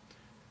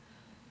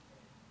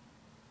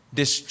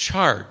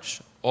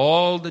 Discharge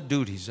all the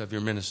duties of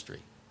your ministry.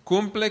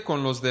 Cumple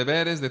con los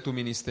deberes de tu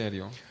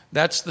ministerio.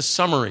 That's the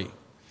summary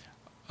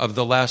of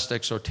the last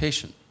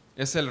exhortation.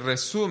 Es el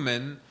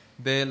resumen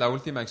de la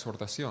última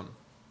exhortación.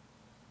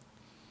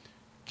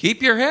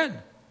 Keep your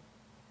head.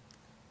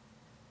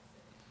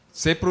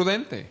 Sé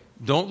prudente.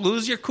 Don't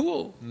lose your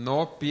cool.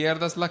 No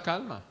pierdas la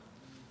calma.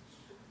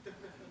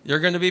 You're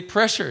going to be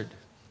pressured.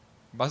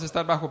 Vas a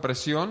estar bajo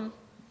presión.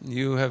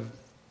 You have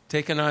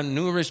taken on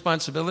new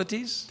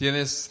responsibilities.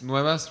 Tienes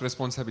nuevas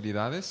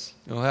responsabilidades.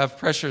 You'll have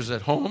pressures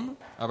at home.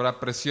 Habrá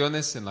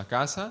presiones en la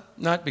casa.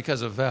 Not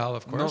because of Val,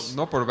 of course.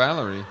 No por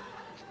Valerie.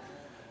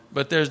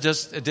 But there's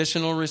just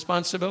additional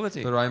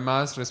responsibility. Pero hay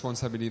más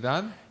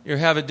responsabilidad. You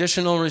have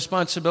additional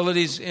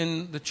responsibilities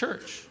in the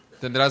church.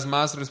 Tendrás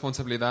más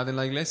responsabilidad en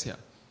la iglesia.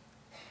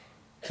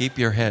 Keep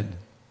your head.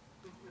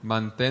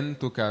 Mantén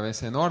tu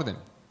cabeza en orden.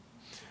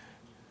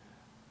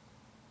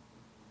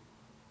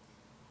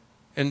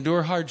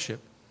 Endure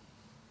hardship.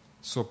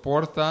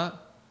 Soporta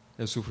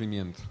el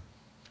sufrimiento.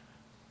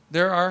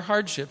 There are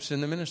hardships in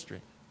the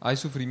ministry. Hay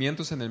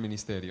sufrimientos en el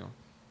ministerio.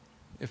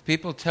 If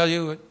people tell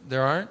you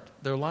there aren't,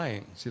 they're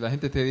lying. Si la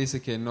gente te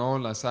dice que no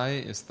las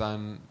hay,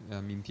 están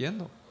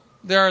mintiendo.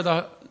 There are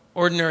the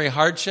ordinary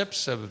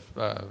hardships of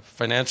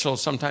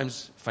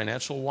sometimes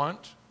financial want.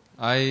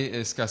 Hay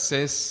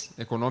escasez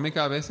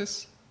económica a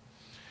veces.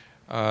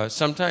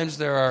 Sometimes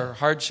there are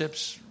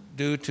hardships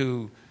due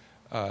to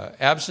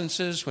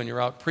absences. When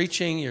you're out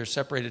preaching, you're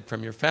separated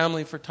from your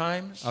family for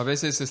times. A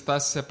veces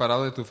estás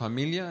separado de tu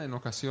familia en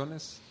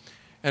ocasiones.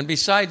 And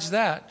besides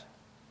that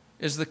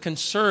is the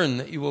concern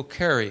that you will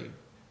carry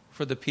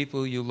for the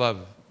people you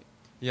love.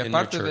 Y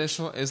aparte de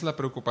eso es la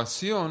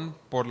preocupación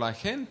por la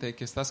gente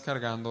que estás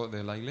cargando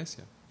de la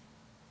iglesia.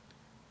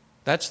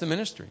 That's the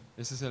ministry.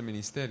 Ese es el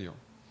ministerio.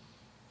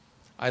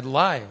 I'd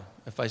lie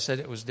if I said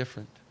it was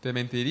different, Te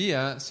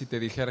mentiría si te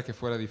dijera que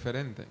fuera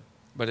diferente,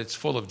 but it's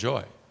full of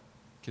joy.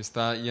 que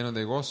está lleno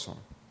de gozo.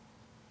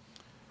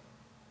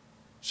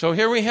 So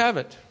here we have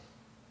it.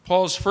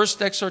 Paul's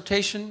first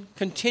exhortation,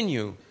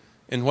 continue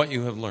in what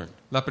you have learned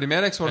La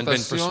primera and been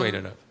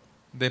persuaded exhortación of.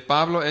 de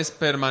Pablo es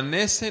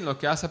permanece en lo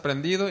que has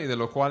aprendido y de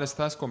lo cual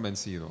estás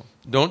convencido.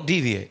 Don't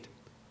deviate.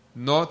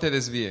 No te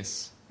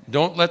desvíes.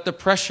 Don't let the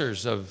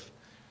pressures of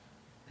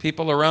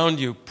people around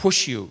you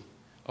push you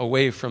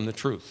away from the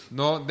truth.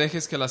 No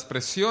dejes que las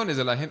presiones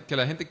de la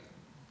gente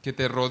que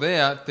te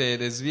rodea te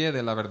desvíe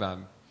de la verdad.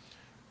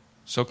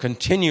 So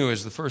continue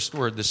is the first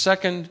word. The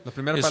second La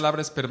primera is palabra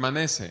es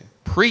permanece.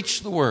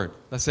 preach the word.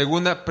 La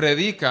segunda,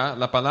 predica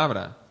la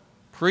palabra.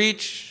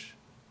 Preach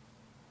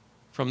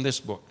from this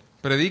book.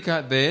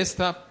 Predica de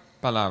esta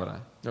palabra.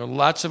 There are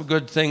lots of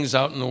good things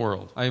out in the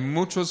world, Hay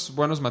muchos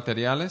buenos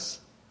materiales,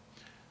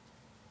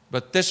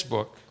 but this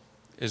book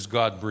is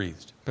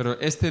God-breathed. pero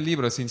este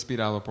libro es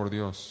inspirado por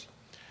Dios.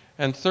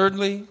 And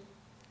thirdly,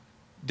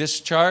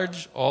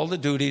 discharge all the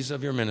duties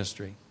of your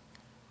ministry.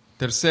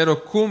 Tercero,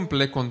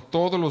 cumple con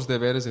todos los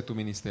deberes de tu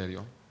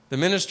ministerio. The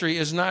ministry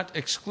is not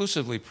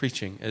exclusively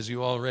preaching, as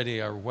you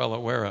already are well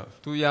aware of.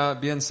 Tú ya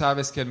bien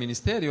sabes que el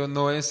ministerio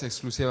no es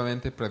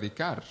exclusivamente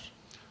predicar.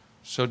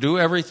 So do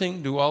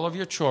everything, do all of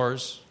your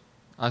chores,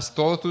 Haz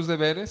todos tus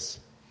deberes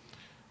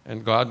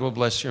and God will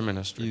bless your y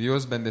ministry.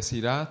 Dios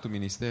bendecirá tu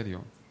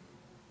ministerio.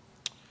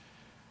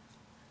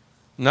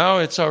 Now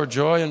it's our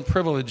joy and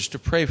privilege to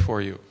pray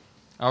for you,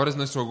 Ahora es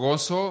nuestro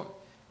gozo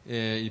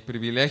y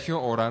privilegio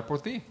orar por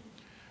ti,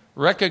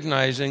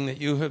 recognizing that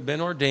you have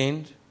been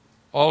ordained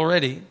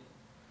already,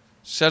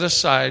 set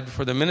aside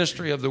for the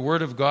ministry of the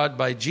Word of God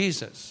by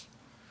Jesus,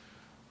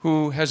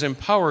 who has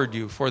empowered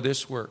you for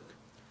this work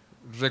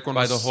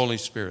by the Holy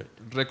Spirit.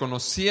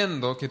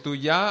 reconociendo que tú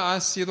ya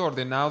has sido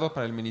ordenado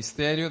para el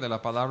ministerio de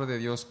la palabra de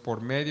Dios por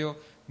medio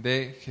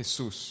de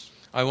Jesús.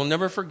 I will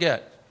never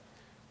forget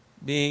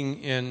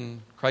being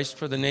in Christ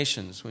for the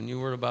Nations when you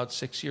were about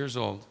 6 years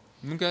old.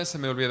 Nunca se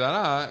me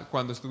olvidará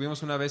cuando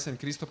estuvimos una vez en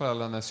Cristo para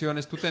las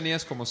Naciones, tú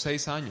tenías como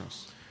 6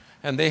 años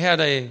And they had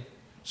a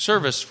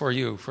service for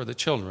you, for the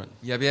children.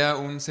 y había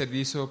un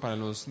servicio para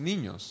los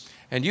niños.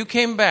 And you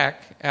came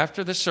back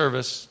after the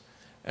service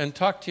and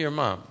talked to your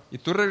mom. Y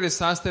tú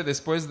regresaste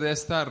después de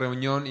esta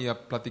reunión y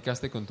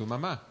platicaste con tu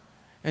mamá.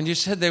 And you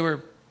said they were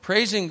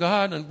praising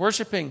God and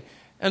worshiping,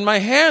 and my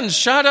hands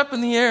shot up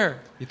in the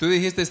air. Y tú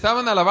dijiste,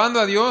 estaban alabando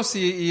a Dios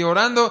y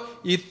orando,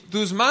 y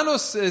tus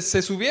manos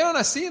se subieron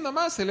así,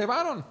 nomás, se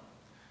elevaron.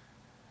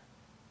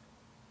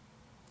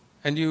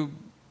 And you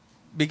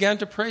began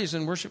to praise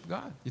and worship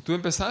God Y tú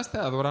empezaste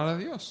a adorar a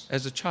Dios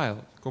as a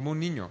child, como un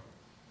niño.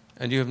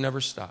 and you have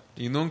never stopped.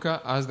 Y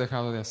nunca has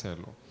dejado de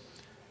hacerlo.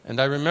 And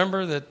I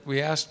remember that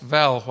we asked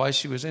Val why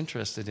she was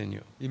interested in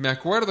you. Y me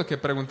acuerdo que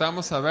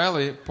preguntamos a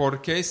Valerie por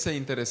qué se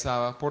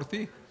interesaba por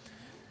ti.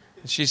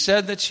 She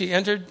said that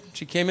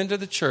she came into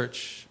the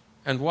church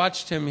and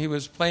watched him. He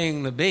was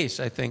playing the bass,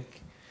 I think.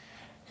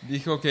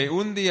 Dijo que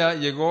un día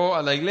llegó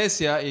a la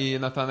iglesia y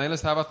Natanael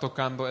estaba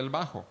tocando el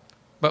bajo,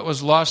 But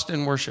was lost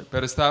in worship.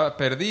 pero estaba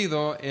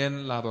perdido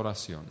en la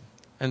adoración.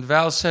 And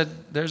Val said,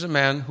 there's a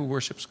man who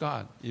worships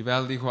God. Y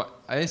Val dijo,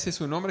 ese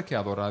es un hombre que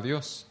adora a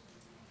Dios.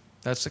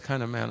 That's the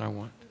kind of man I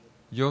want.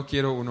 Yo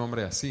quiero un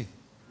hombre así.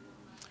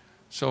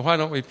 So why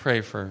don't we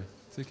pray for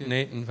Así que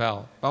Nate and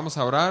Val? vamos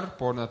a orar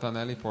por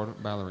Natanael y por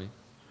Valerie.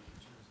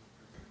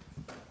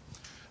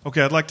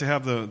 Okay, I'd like to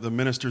have the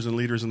ministers and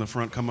leaders in the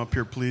front come up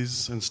here,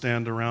 please, and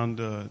stand around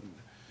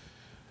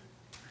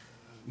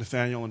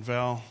Nathaniel and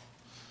Val.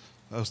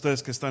 A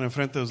ustedes que están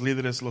enfrente, los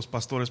líderes, los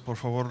pastores, por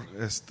favor,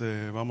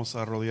 vamos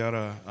a rodear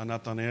a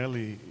Nathaniel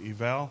y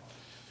Val.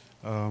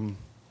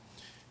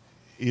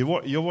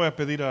 Yo voy a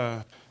pedir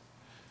al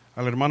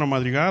hermano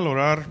Madrigal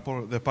orar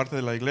de parte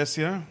de la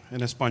iglesia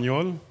en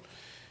español,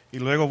 y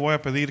luego voy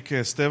a pedir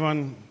que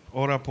Esteban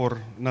ora por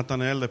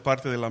Nathaniel de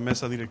parte de la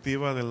mesa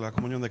directiva de la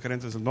Comunión de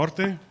Creyentes del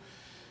Norte,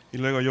 y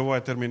luego yo voy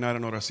a terminar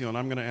en oración.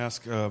 I'm going to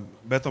ask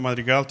Beto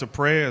Madrigal to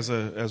pray as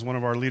one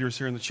of our leaders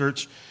here in the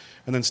church,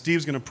 and then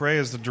Steve's going to pray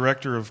as the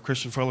director of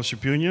Christian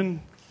Fellowship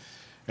Union,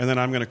 and then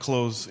I'm going to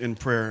close in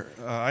prayer.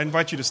 I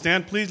invite you to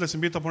stand, please. Les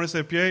invito a ponerse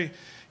de pie,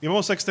 y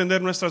vamos a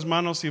extender nuestras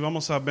manos y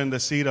vamos a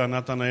bendecir a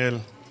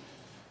Nathaniel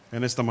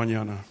en esta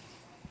mañana.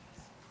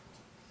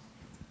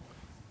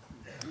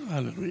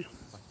 Aleluya.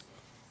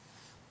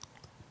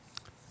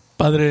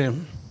 Padre,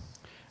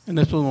 en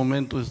estos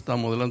momentos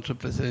estamos delante de su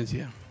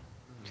presencia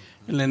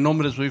En el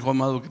nombre de su Hijo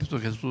amado Cristo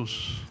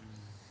Jesús.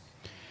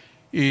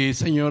 Y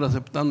Señor,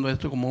 aceptando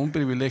esto como un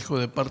privilegio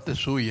de parte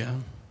suya,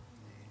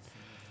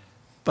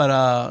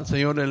 para,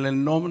 Señor, en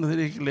el nombre de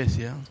la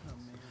iglesia,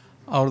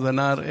 a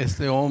ordenar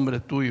este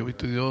hombre tuyo y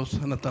tu Dios,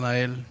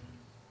 Natanael,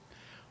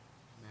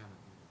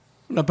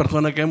 una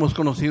persona que hemos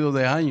conocido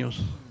de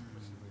años,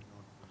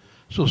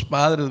 sus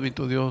padres, mi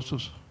tu Dios,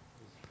 sus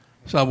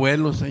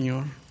abuelos,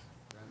 Señor,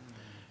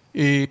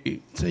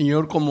 y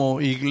Señor,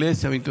 como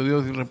iglesia, mi tu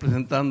Dios, y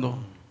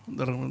representándole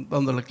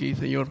aquí,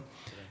 Señor,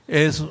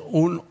 es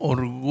un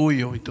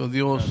orgullo, mi tu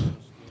Dios,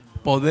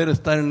 poder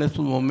estar en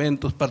estos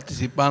momentos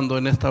participando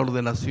en esta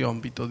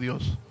ordenación, mi tu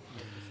Dios,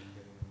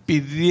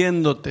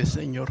 pidiéndote,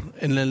 Señor,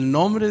 en el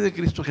nombre de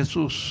Cristo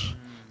Jesús,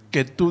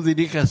 que tú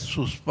dirijas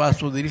sus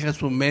pasos, dirijas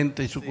su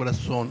mente y su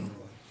corazón,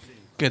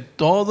 que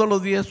todos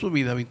los días de su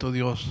vida, mi tu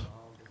Dios,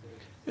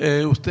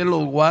 usted lo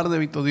guarde,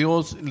 mi tu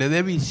Dios, le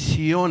dé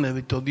visiones,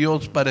 mi tu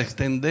Dios, para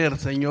extender,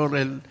 Señor,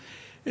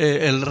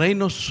 el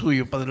reino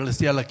suyo, Padre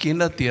Celestial, aquí en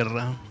la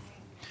tierra.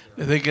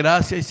 Le dé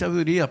gracia y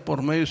sabiduría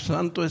por medio del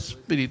Santo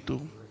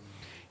Espíritu.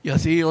 Y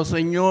así, oh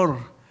Señor,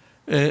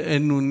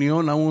 en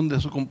unión aún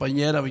de su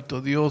compañera, mi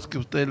tu Dios, que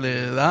usted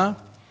le da,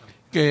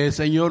 que,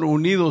 Señor,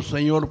 unidos,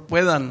 Señor,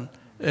 puedan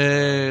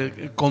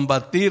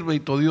combatir, mi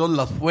tu Dios,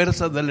 las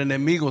fuerzas del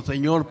enemigo,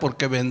 Señor,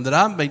 porque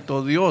vendrán, mi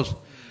tu Dios,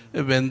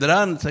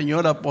 vendrán,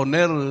 Señor, a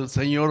poner,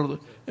 Señor,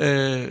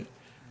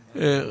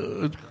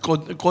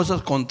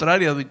 cosas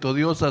contrarias, mi tu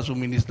Dios, a su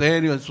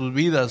ministerio, en sus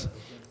vidas.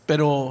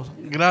 Pero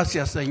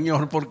gracias,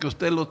 Señor, porque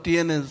usted lo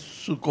tiene en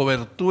su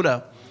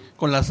cobertura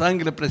con la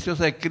sangre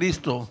preciosa de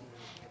Cristo,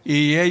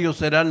 y ellos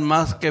serán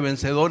más que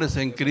vencedores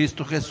en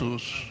Cristo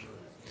Jesús.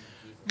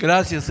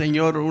 Gracias,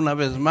 Señor, una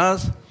vez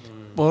más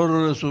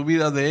por su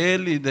vida de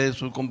él y de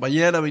su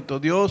compañera, mi tu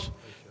Dios,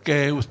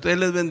 que usted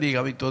les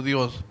bendiga, mi tu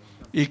Dios,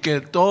 y que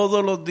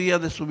todos los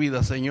días de su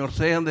vida, Señor,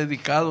 sean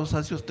dedicados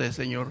hacia usted,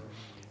 Señor.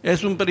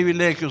 Es un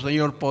privilegio,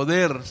 Señor,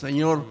 poder,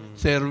 Señor,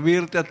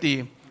 servirte a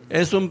ti.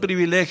 Es un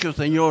privilegio,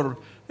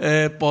 Señor,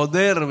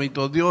 poder, mi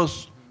tu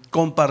Dios,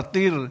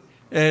 compartir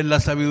la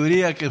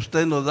sabiduría que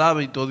usted nos da,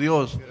 mi tu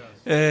Dios.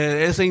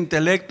 Ese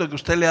intelecto que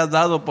usted le ha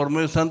dado por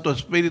medio del Santo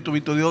Espíritu,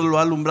 mi tu Dios, lo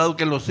ha alumbrado,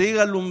 que lo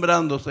siga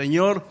alumbrando,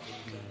 Señor.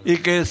 Y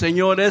que,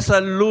 Señor,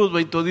 esa luz,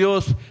 mi tu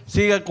Dios,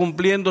 siga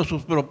cumpliendo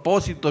sus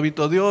propósitos, mi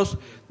tu Dios,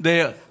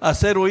 de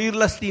hacer huir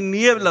las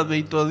tinieblas,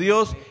 mi tu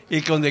Dios,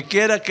 y que donde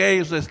quiera que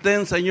ellos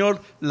estén,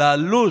 Señor, la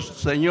luz,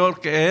 Señor,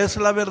 que es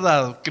la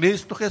verdad,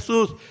 Cristo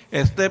Jesús,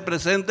 esté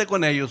presente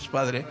con ellos,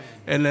 Padre,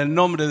 en el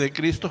nombre de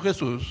Cristo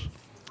Jesús.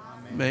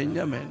 Amén.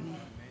 Amén.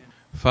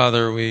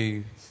 Father,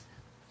 we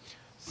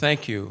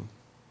thank you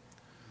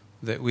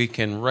that we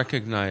can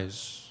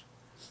recognize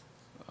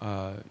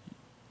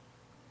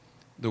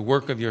the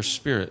work of your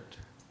Spirit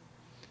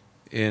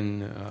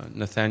in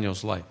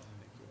Nathaniel's life.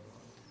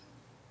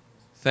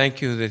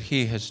 Thank you that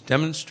he has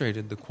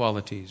demonstrated the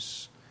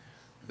qualities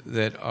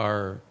that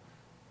are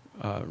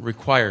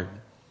required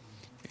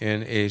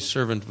in a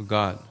servant of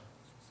God,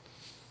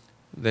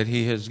 that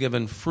he has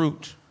given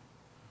fruit,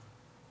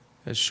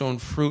 has shown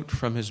fruit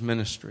from his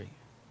ministry.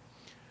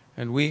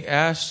 And we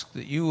ask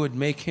that you would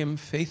make him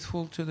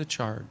faithful to the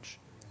charge,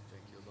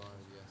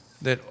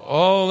 that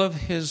all of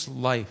his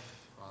life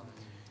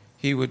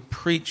he would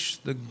preach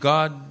the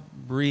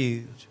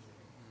God-breathed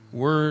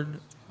Word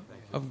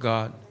of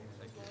God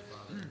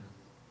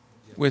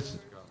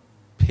with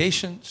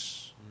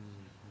patience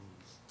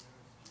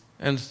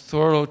and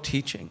thorough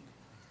teaching.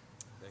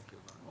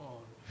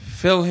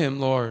 Fill him,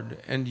 Lord,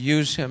 and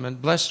use him,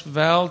 and bless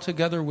Val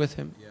together with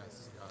him.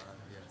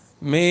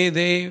 May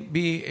they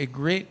be a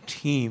great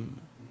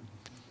team,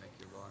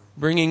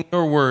 bringing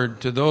your word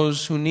to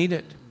those who need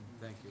it,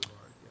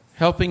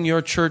 helping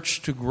your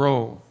church to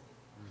grow,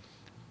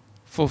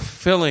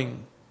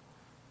 fulfilling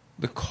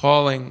the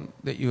calling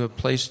that you have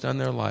placed on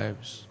their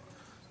lives.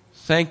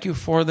 Thank you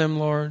for them,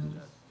 Lord.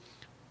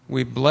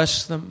 We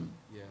bless them.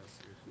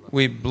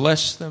 We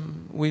bless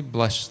them. We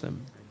bless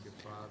them.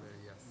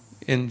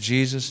 In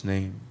Jesus'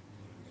 name,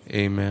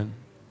 amen.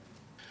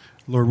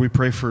 Lord, we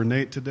pray for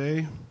Nate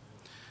today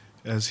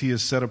as he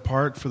is set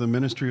apart for the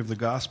ministry of the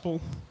gospel.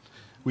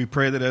 We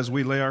pray that as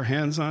we lay our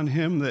hands on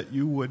him, that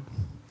you would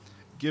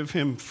give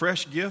him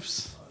fresh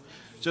gifts,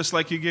 just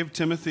like you gave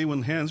Timothy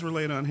when hands were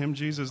laid on him,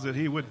 Jesus, that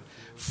he would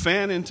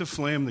fan into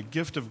flame the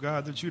gift of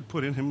God that you'd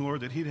put in him,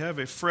 Lord, that he'd have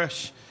a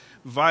fresh,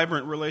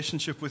 vibrant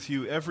relationship with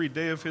you every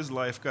day of his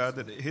life, God,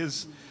 that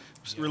his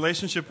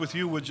relationship with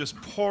you would just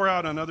pour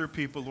out on other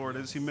people, Lord,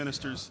 as he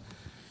ministers,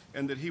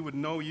 and that he would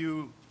know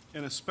you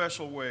in a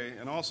special way.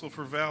 And also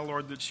for Val,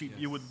 Lord, that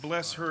you would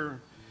bless her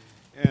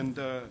and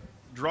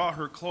draw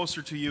her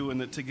closer to you,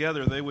 and that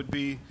together they would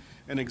be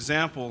an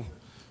example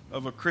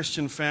of a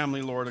Christian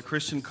family, Lord, a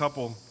Christian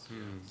couple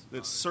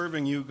that's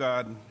serving you,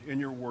 God, in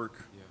your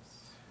work.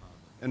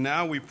 And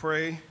now we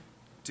pray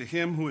to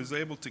him who is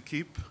able to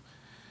keep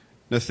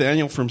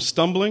Nathaniel from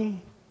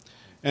stumbling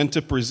and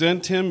to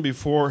present him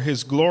before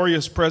his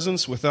glorious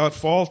presence without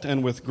fault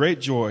and with great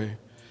joy.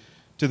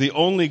 To the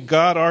only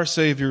God, our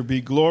Savior,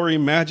 be glory,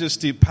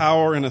 majesty,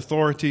 power, and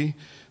authority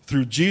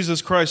through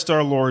Jesus Christ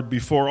our Lord,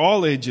 before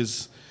all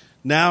ages,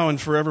 now and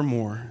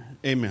forevermore.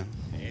 Amen.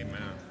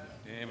 Amen.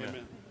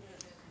 Amen.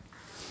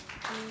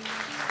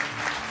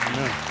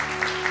 Amen.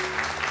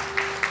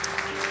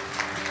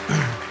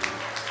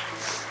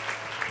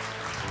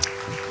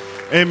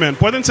 Amen.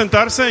 Pueden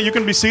sentarse. You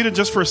can be seated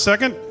just for a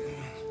second.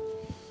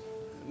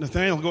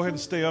 Nathaniel, go ahead and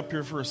stay up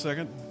here for a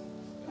second.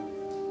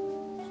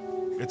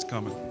 It's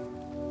coming.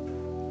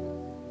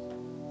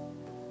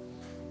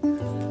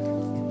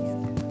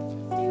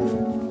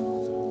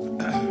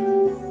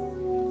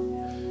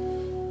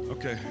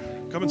 Okay,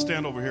 come and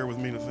stand over here with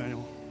me,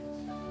 Nathaniel.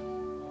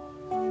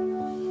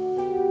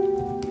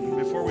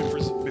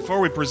 Before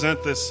we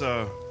present this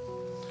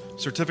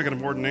certificate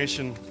of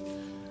ordination,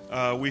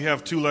 we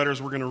have two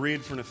letters we're going to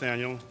read for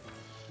Nathaniel.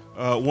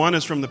 One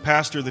is from the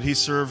pastor that he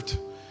served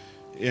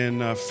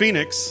in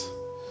Phoenix,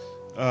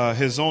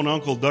 his own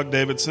uncle, Doug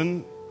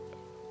Davidson.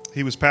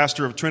 He was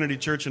pastor of Trinity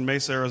Church in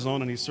Mesa,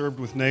 Arizona, and he served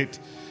with Nate.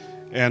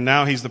 And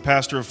now he's the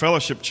pastor of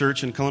Fellowship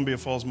Church in Columbia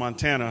Falls,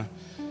 Montana.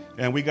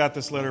 And we got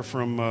this letter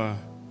from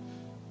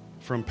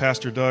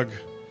Pastor Doug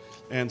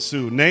and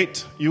Sue.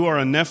 Nate, you are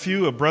a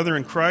nephew, a brother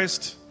in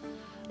Christ,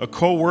 a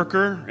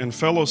co-worker and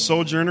fellow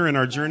sojourner in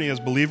our journey as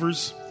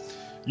believers.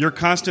 Your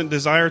constant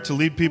desire to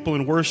lead people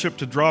in worship,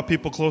 to draw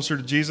people closer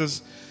to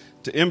Jesus,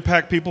 to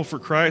impact people for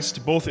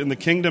Christ, both in the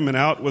kingdom and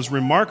out, was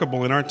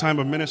remarkable in our time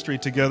of ministry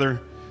together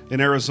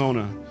in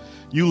Arizona.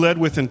 You led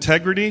with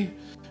integrity.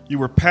 You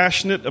were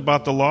passionate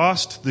about the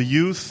lost, the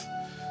youth,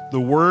 the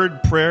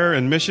word, prayer,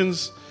 and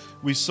missions.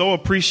 We so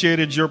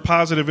appreciated your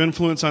positive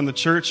influence on the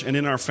church and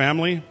in our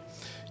family.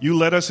 You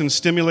led us in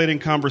stimulating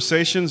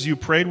conversations. You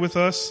prayed with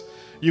us.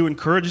 You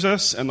encouraged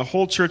us, and the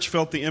whole church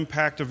felt the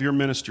impact of your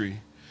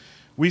ministry.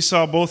 We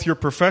saw both your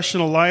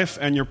professional life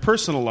and your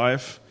personal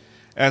life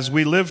as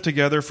we lived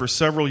together for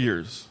several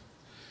years.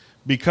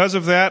 Because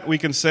of that, we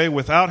can say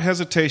without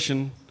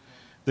hesitation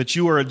that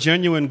you are a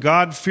genuine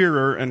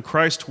God-fearer and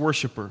Christ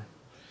worshiper.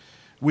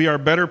 We are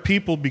better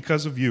people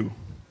because of you.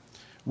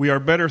 We are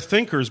better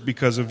thinkers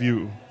because of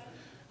you.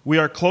 We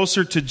are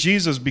closer to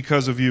Jesus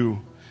because of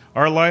you.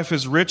 Our life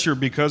is richer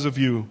because of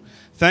you.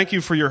 Thank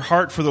you for your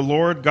heart for the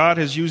Lord. God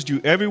has used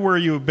you everywhere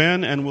you have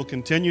been and will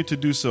continue to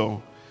do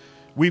so.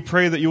 We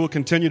pray that you will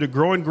continue to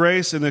grow in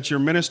grace and that your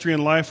ministry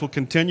and life will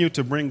continue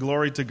to bring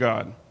glory to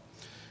God.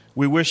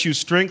 We wish you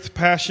strength,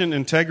 passion,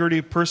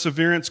 integrity,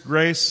 perseverance,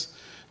 grace,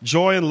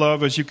 joy, and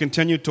love as you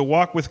continue to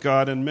walk with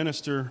God and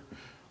minister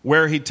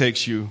where He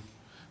takes you.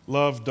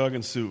 Love, Doug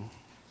and Sue.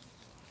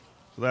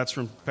 So that's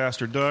from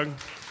Pastor Doug.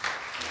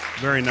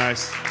 Very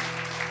nice.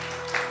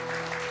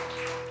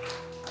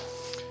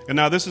 And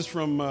now this is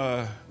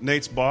from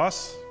Nate's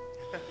boss,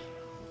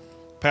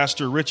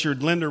 Pastor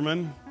Richard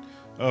Linderman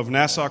of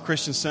Nassau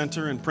Christian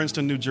Center in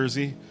Princeton, New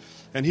Jersey.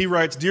 And he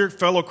writes, "Dear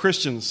fellow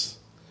Christians,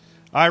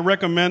 I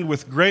recommend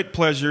with great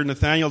pleasure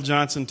Nathaniel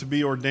Johnson to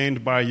be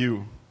ordained by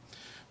you.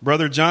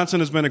 Brother Johnson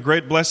has been a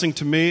great blessing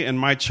to me and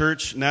my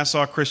church,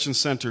 Nassau Christian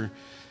Center.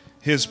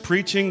 His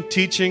preaching,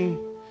 teaching,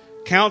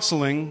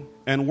 counseling,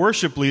 and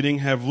worship leading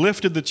have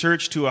lifted the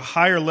church to a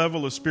higher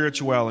level of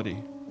spirituality.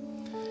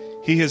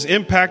 He has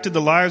impacted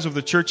the lives of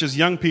the church's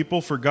young people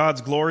for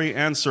God's glory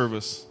and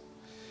service.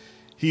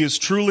 He is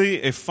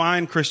truly a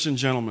fine Christian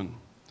gentleman,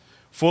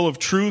 full of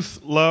truth,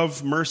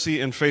 love,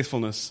 mercy, and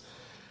faithfulness.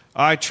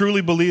 I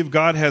truly believe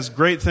God has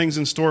great things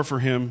in store for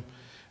him,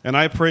 and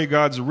I pray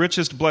God's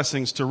richest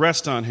blessings to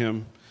rest on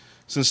him.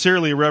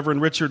 Sincerely,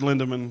 Reverend Richard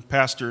Lindemann,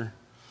 Pastor,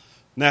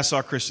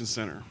 Nassau Christian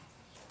Center."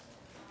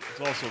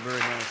 It's also very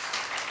nice.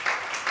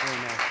 Very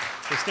nice.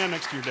 So stand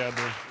next to your dad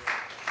there.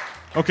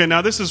 Okay,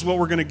 now this is what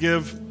we're going to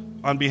give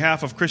on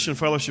behalf of Christian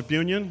Fellowship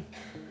Union.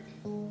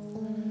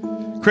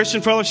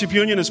 Christian Fellowship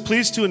Union is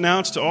pleased to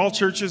announce to all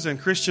churches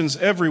and Christians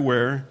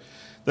everywhere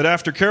that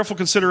after careful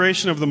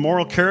consideration of the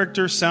moral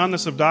character,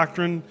 soundness of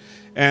doctrine,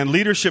 and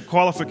leadership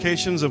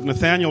qualifications of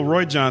Nathaniel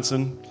Roy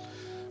Johnson,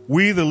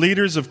 we, the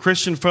leaders of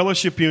Christian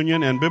Fellowship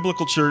Union and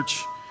Biblical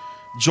Church,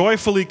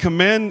 joyfully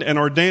commend and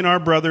ordain our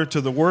brother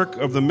to the work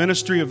of the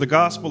ministry of the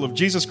gospel of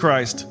Jesus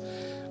Christ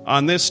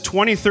on this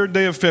 23rd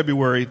day of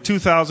February,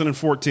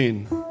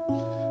 2014.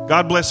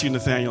 God bless you,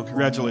 Nathaniel.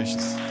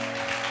 Congratulations.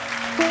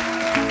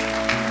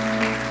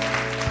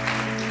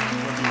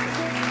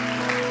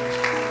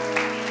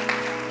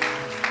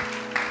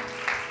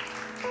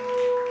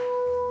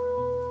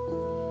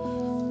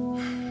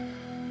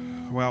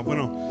 Wow,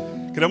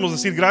 bueno, queremos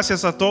decir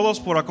gracias a todos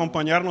por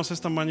acompañarnos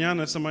esta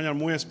mañana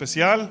muy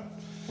especial,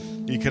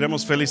 y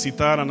queremos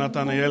felicitar a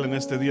Nathaniel en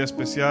este día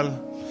especial.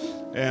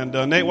 And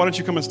Nate, why don't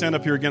you come and stand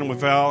up here again with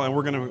Val, and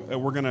we're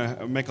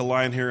gonna make a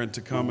line here and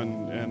to come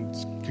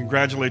and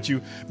congratulate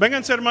you.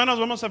 Vénganse, hermanos,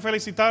 vamos a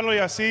felicitarlo y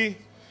así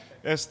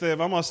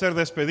vamos a ser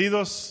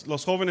despedidos.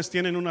 Los jóvenes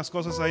tienen unas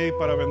cosas ahí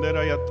para vender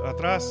ahí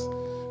atrás,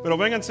 pero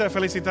vénganse a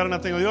felicitar a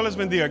Nathaniel. Dios les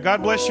bendiga.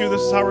 God bless you.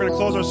 This is how we're going to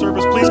close our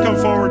service. Please come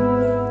forward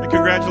and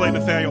congratulate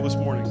Nathaniel this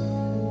morning.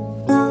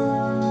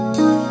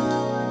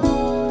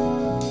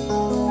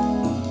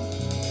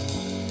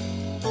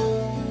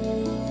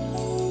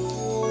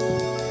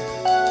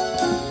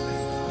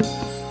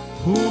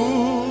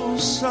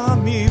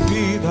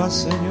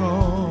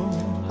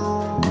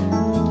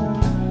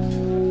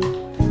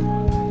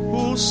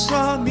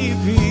 Usa mi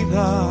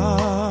vida.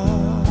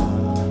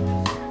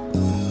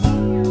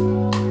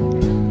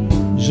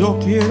 Yo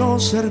quiero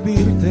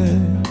servirte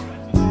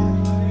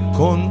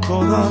con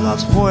todas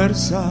las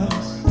fuerzas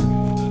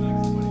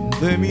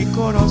de mi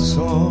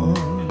corazón.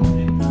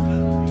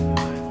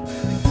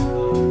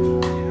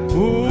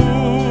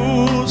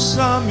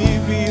 Usa mi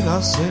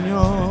vida,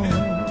 Señor.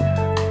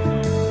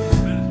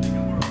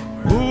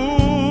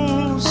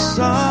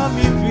 Usa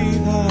mi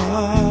vida.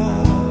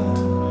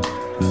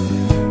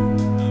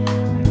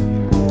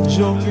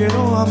 Yo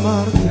quiero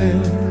amarte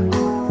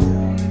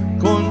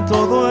con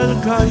todo el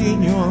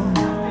cariño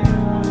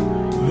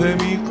de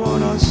mi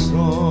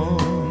corazón.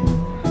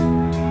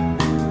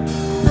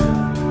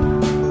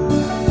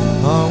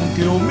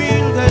 Aunque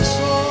humilde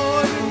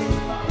soy,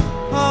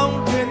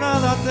 aunque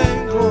nada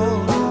tengo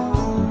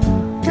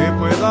que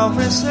pueda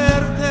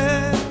ofrecerte,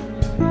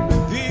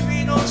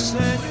 divino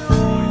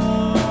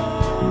Señor,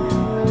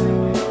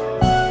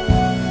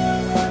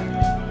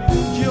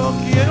 yo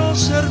quiero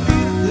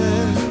servirte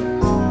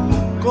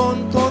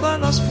con todas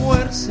las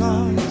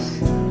fuerzas,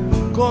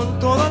 con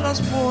todas las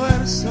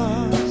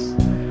fuerzas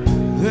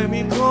de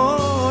mi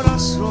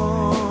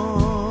corazón.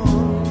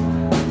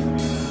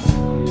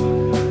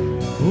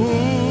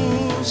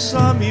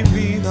 Usa mi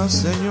vida,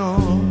 Señor.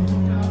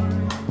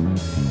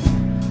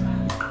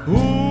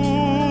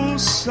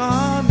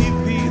 Usa mi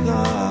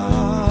vida.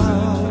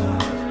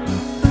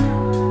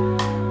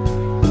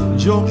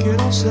 Yo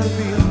quiero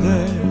servirte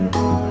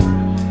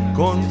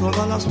con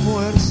todas las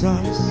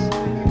fuerzas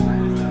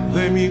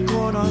de mi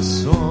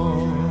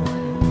corazón.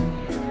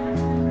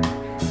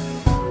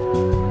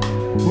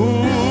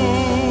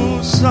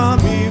 Usa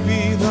mi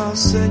vida,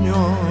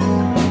 Señor.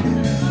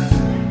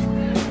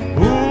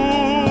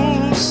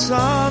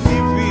 Usa mi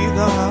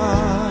vida.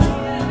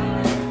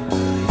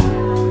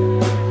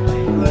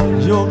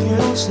 Yo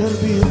quiero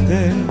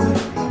servirte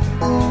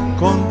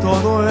con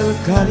todo el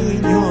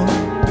cariño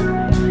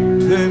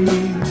de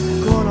mi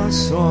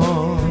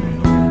corazón.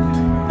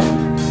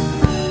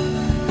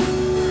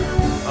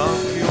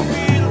 Aunque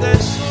humilde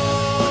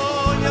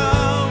soy,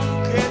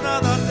 aunque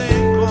nada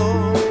tengo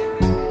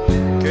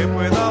que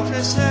pueda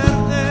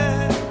ofrecerte,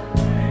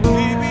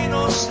 divino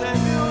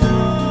Señor,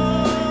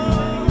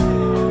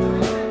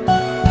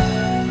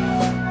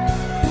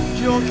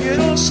 yo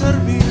quiero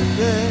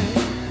servirte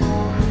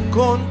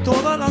con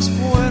todas las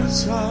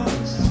fuerzas,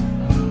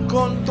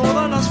 con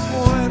todas las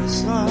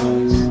fuerzas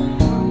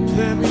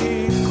de mi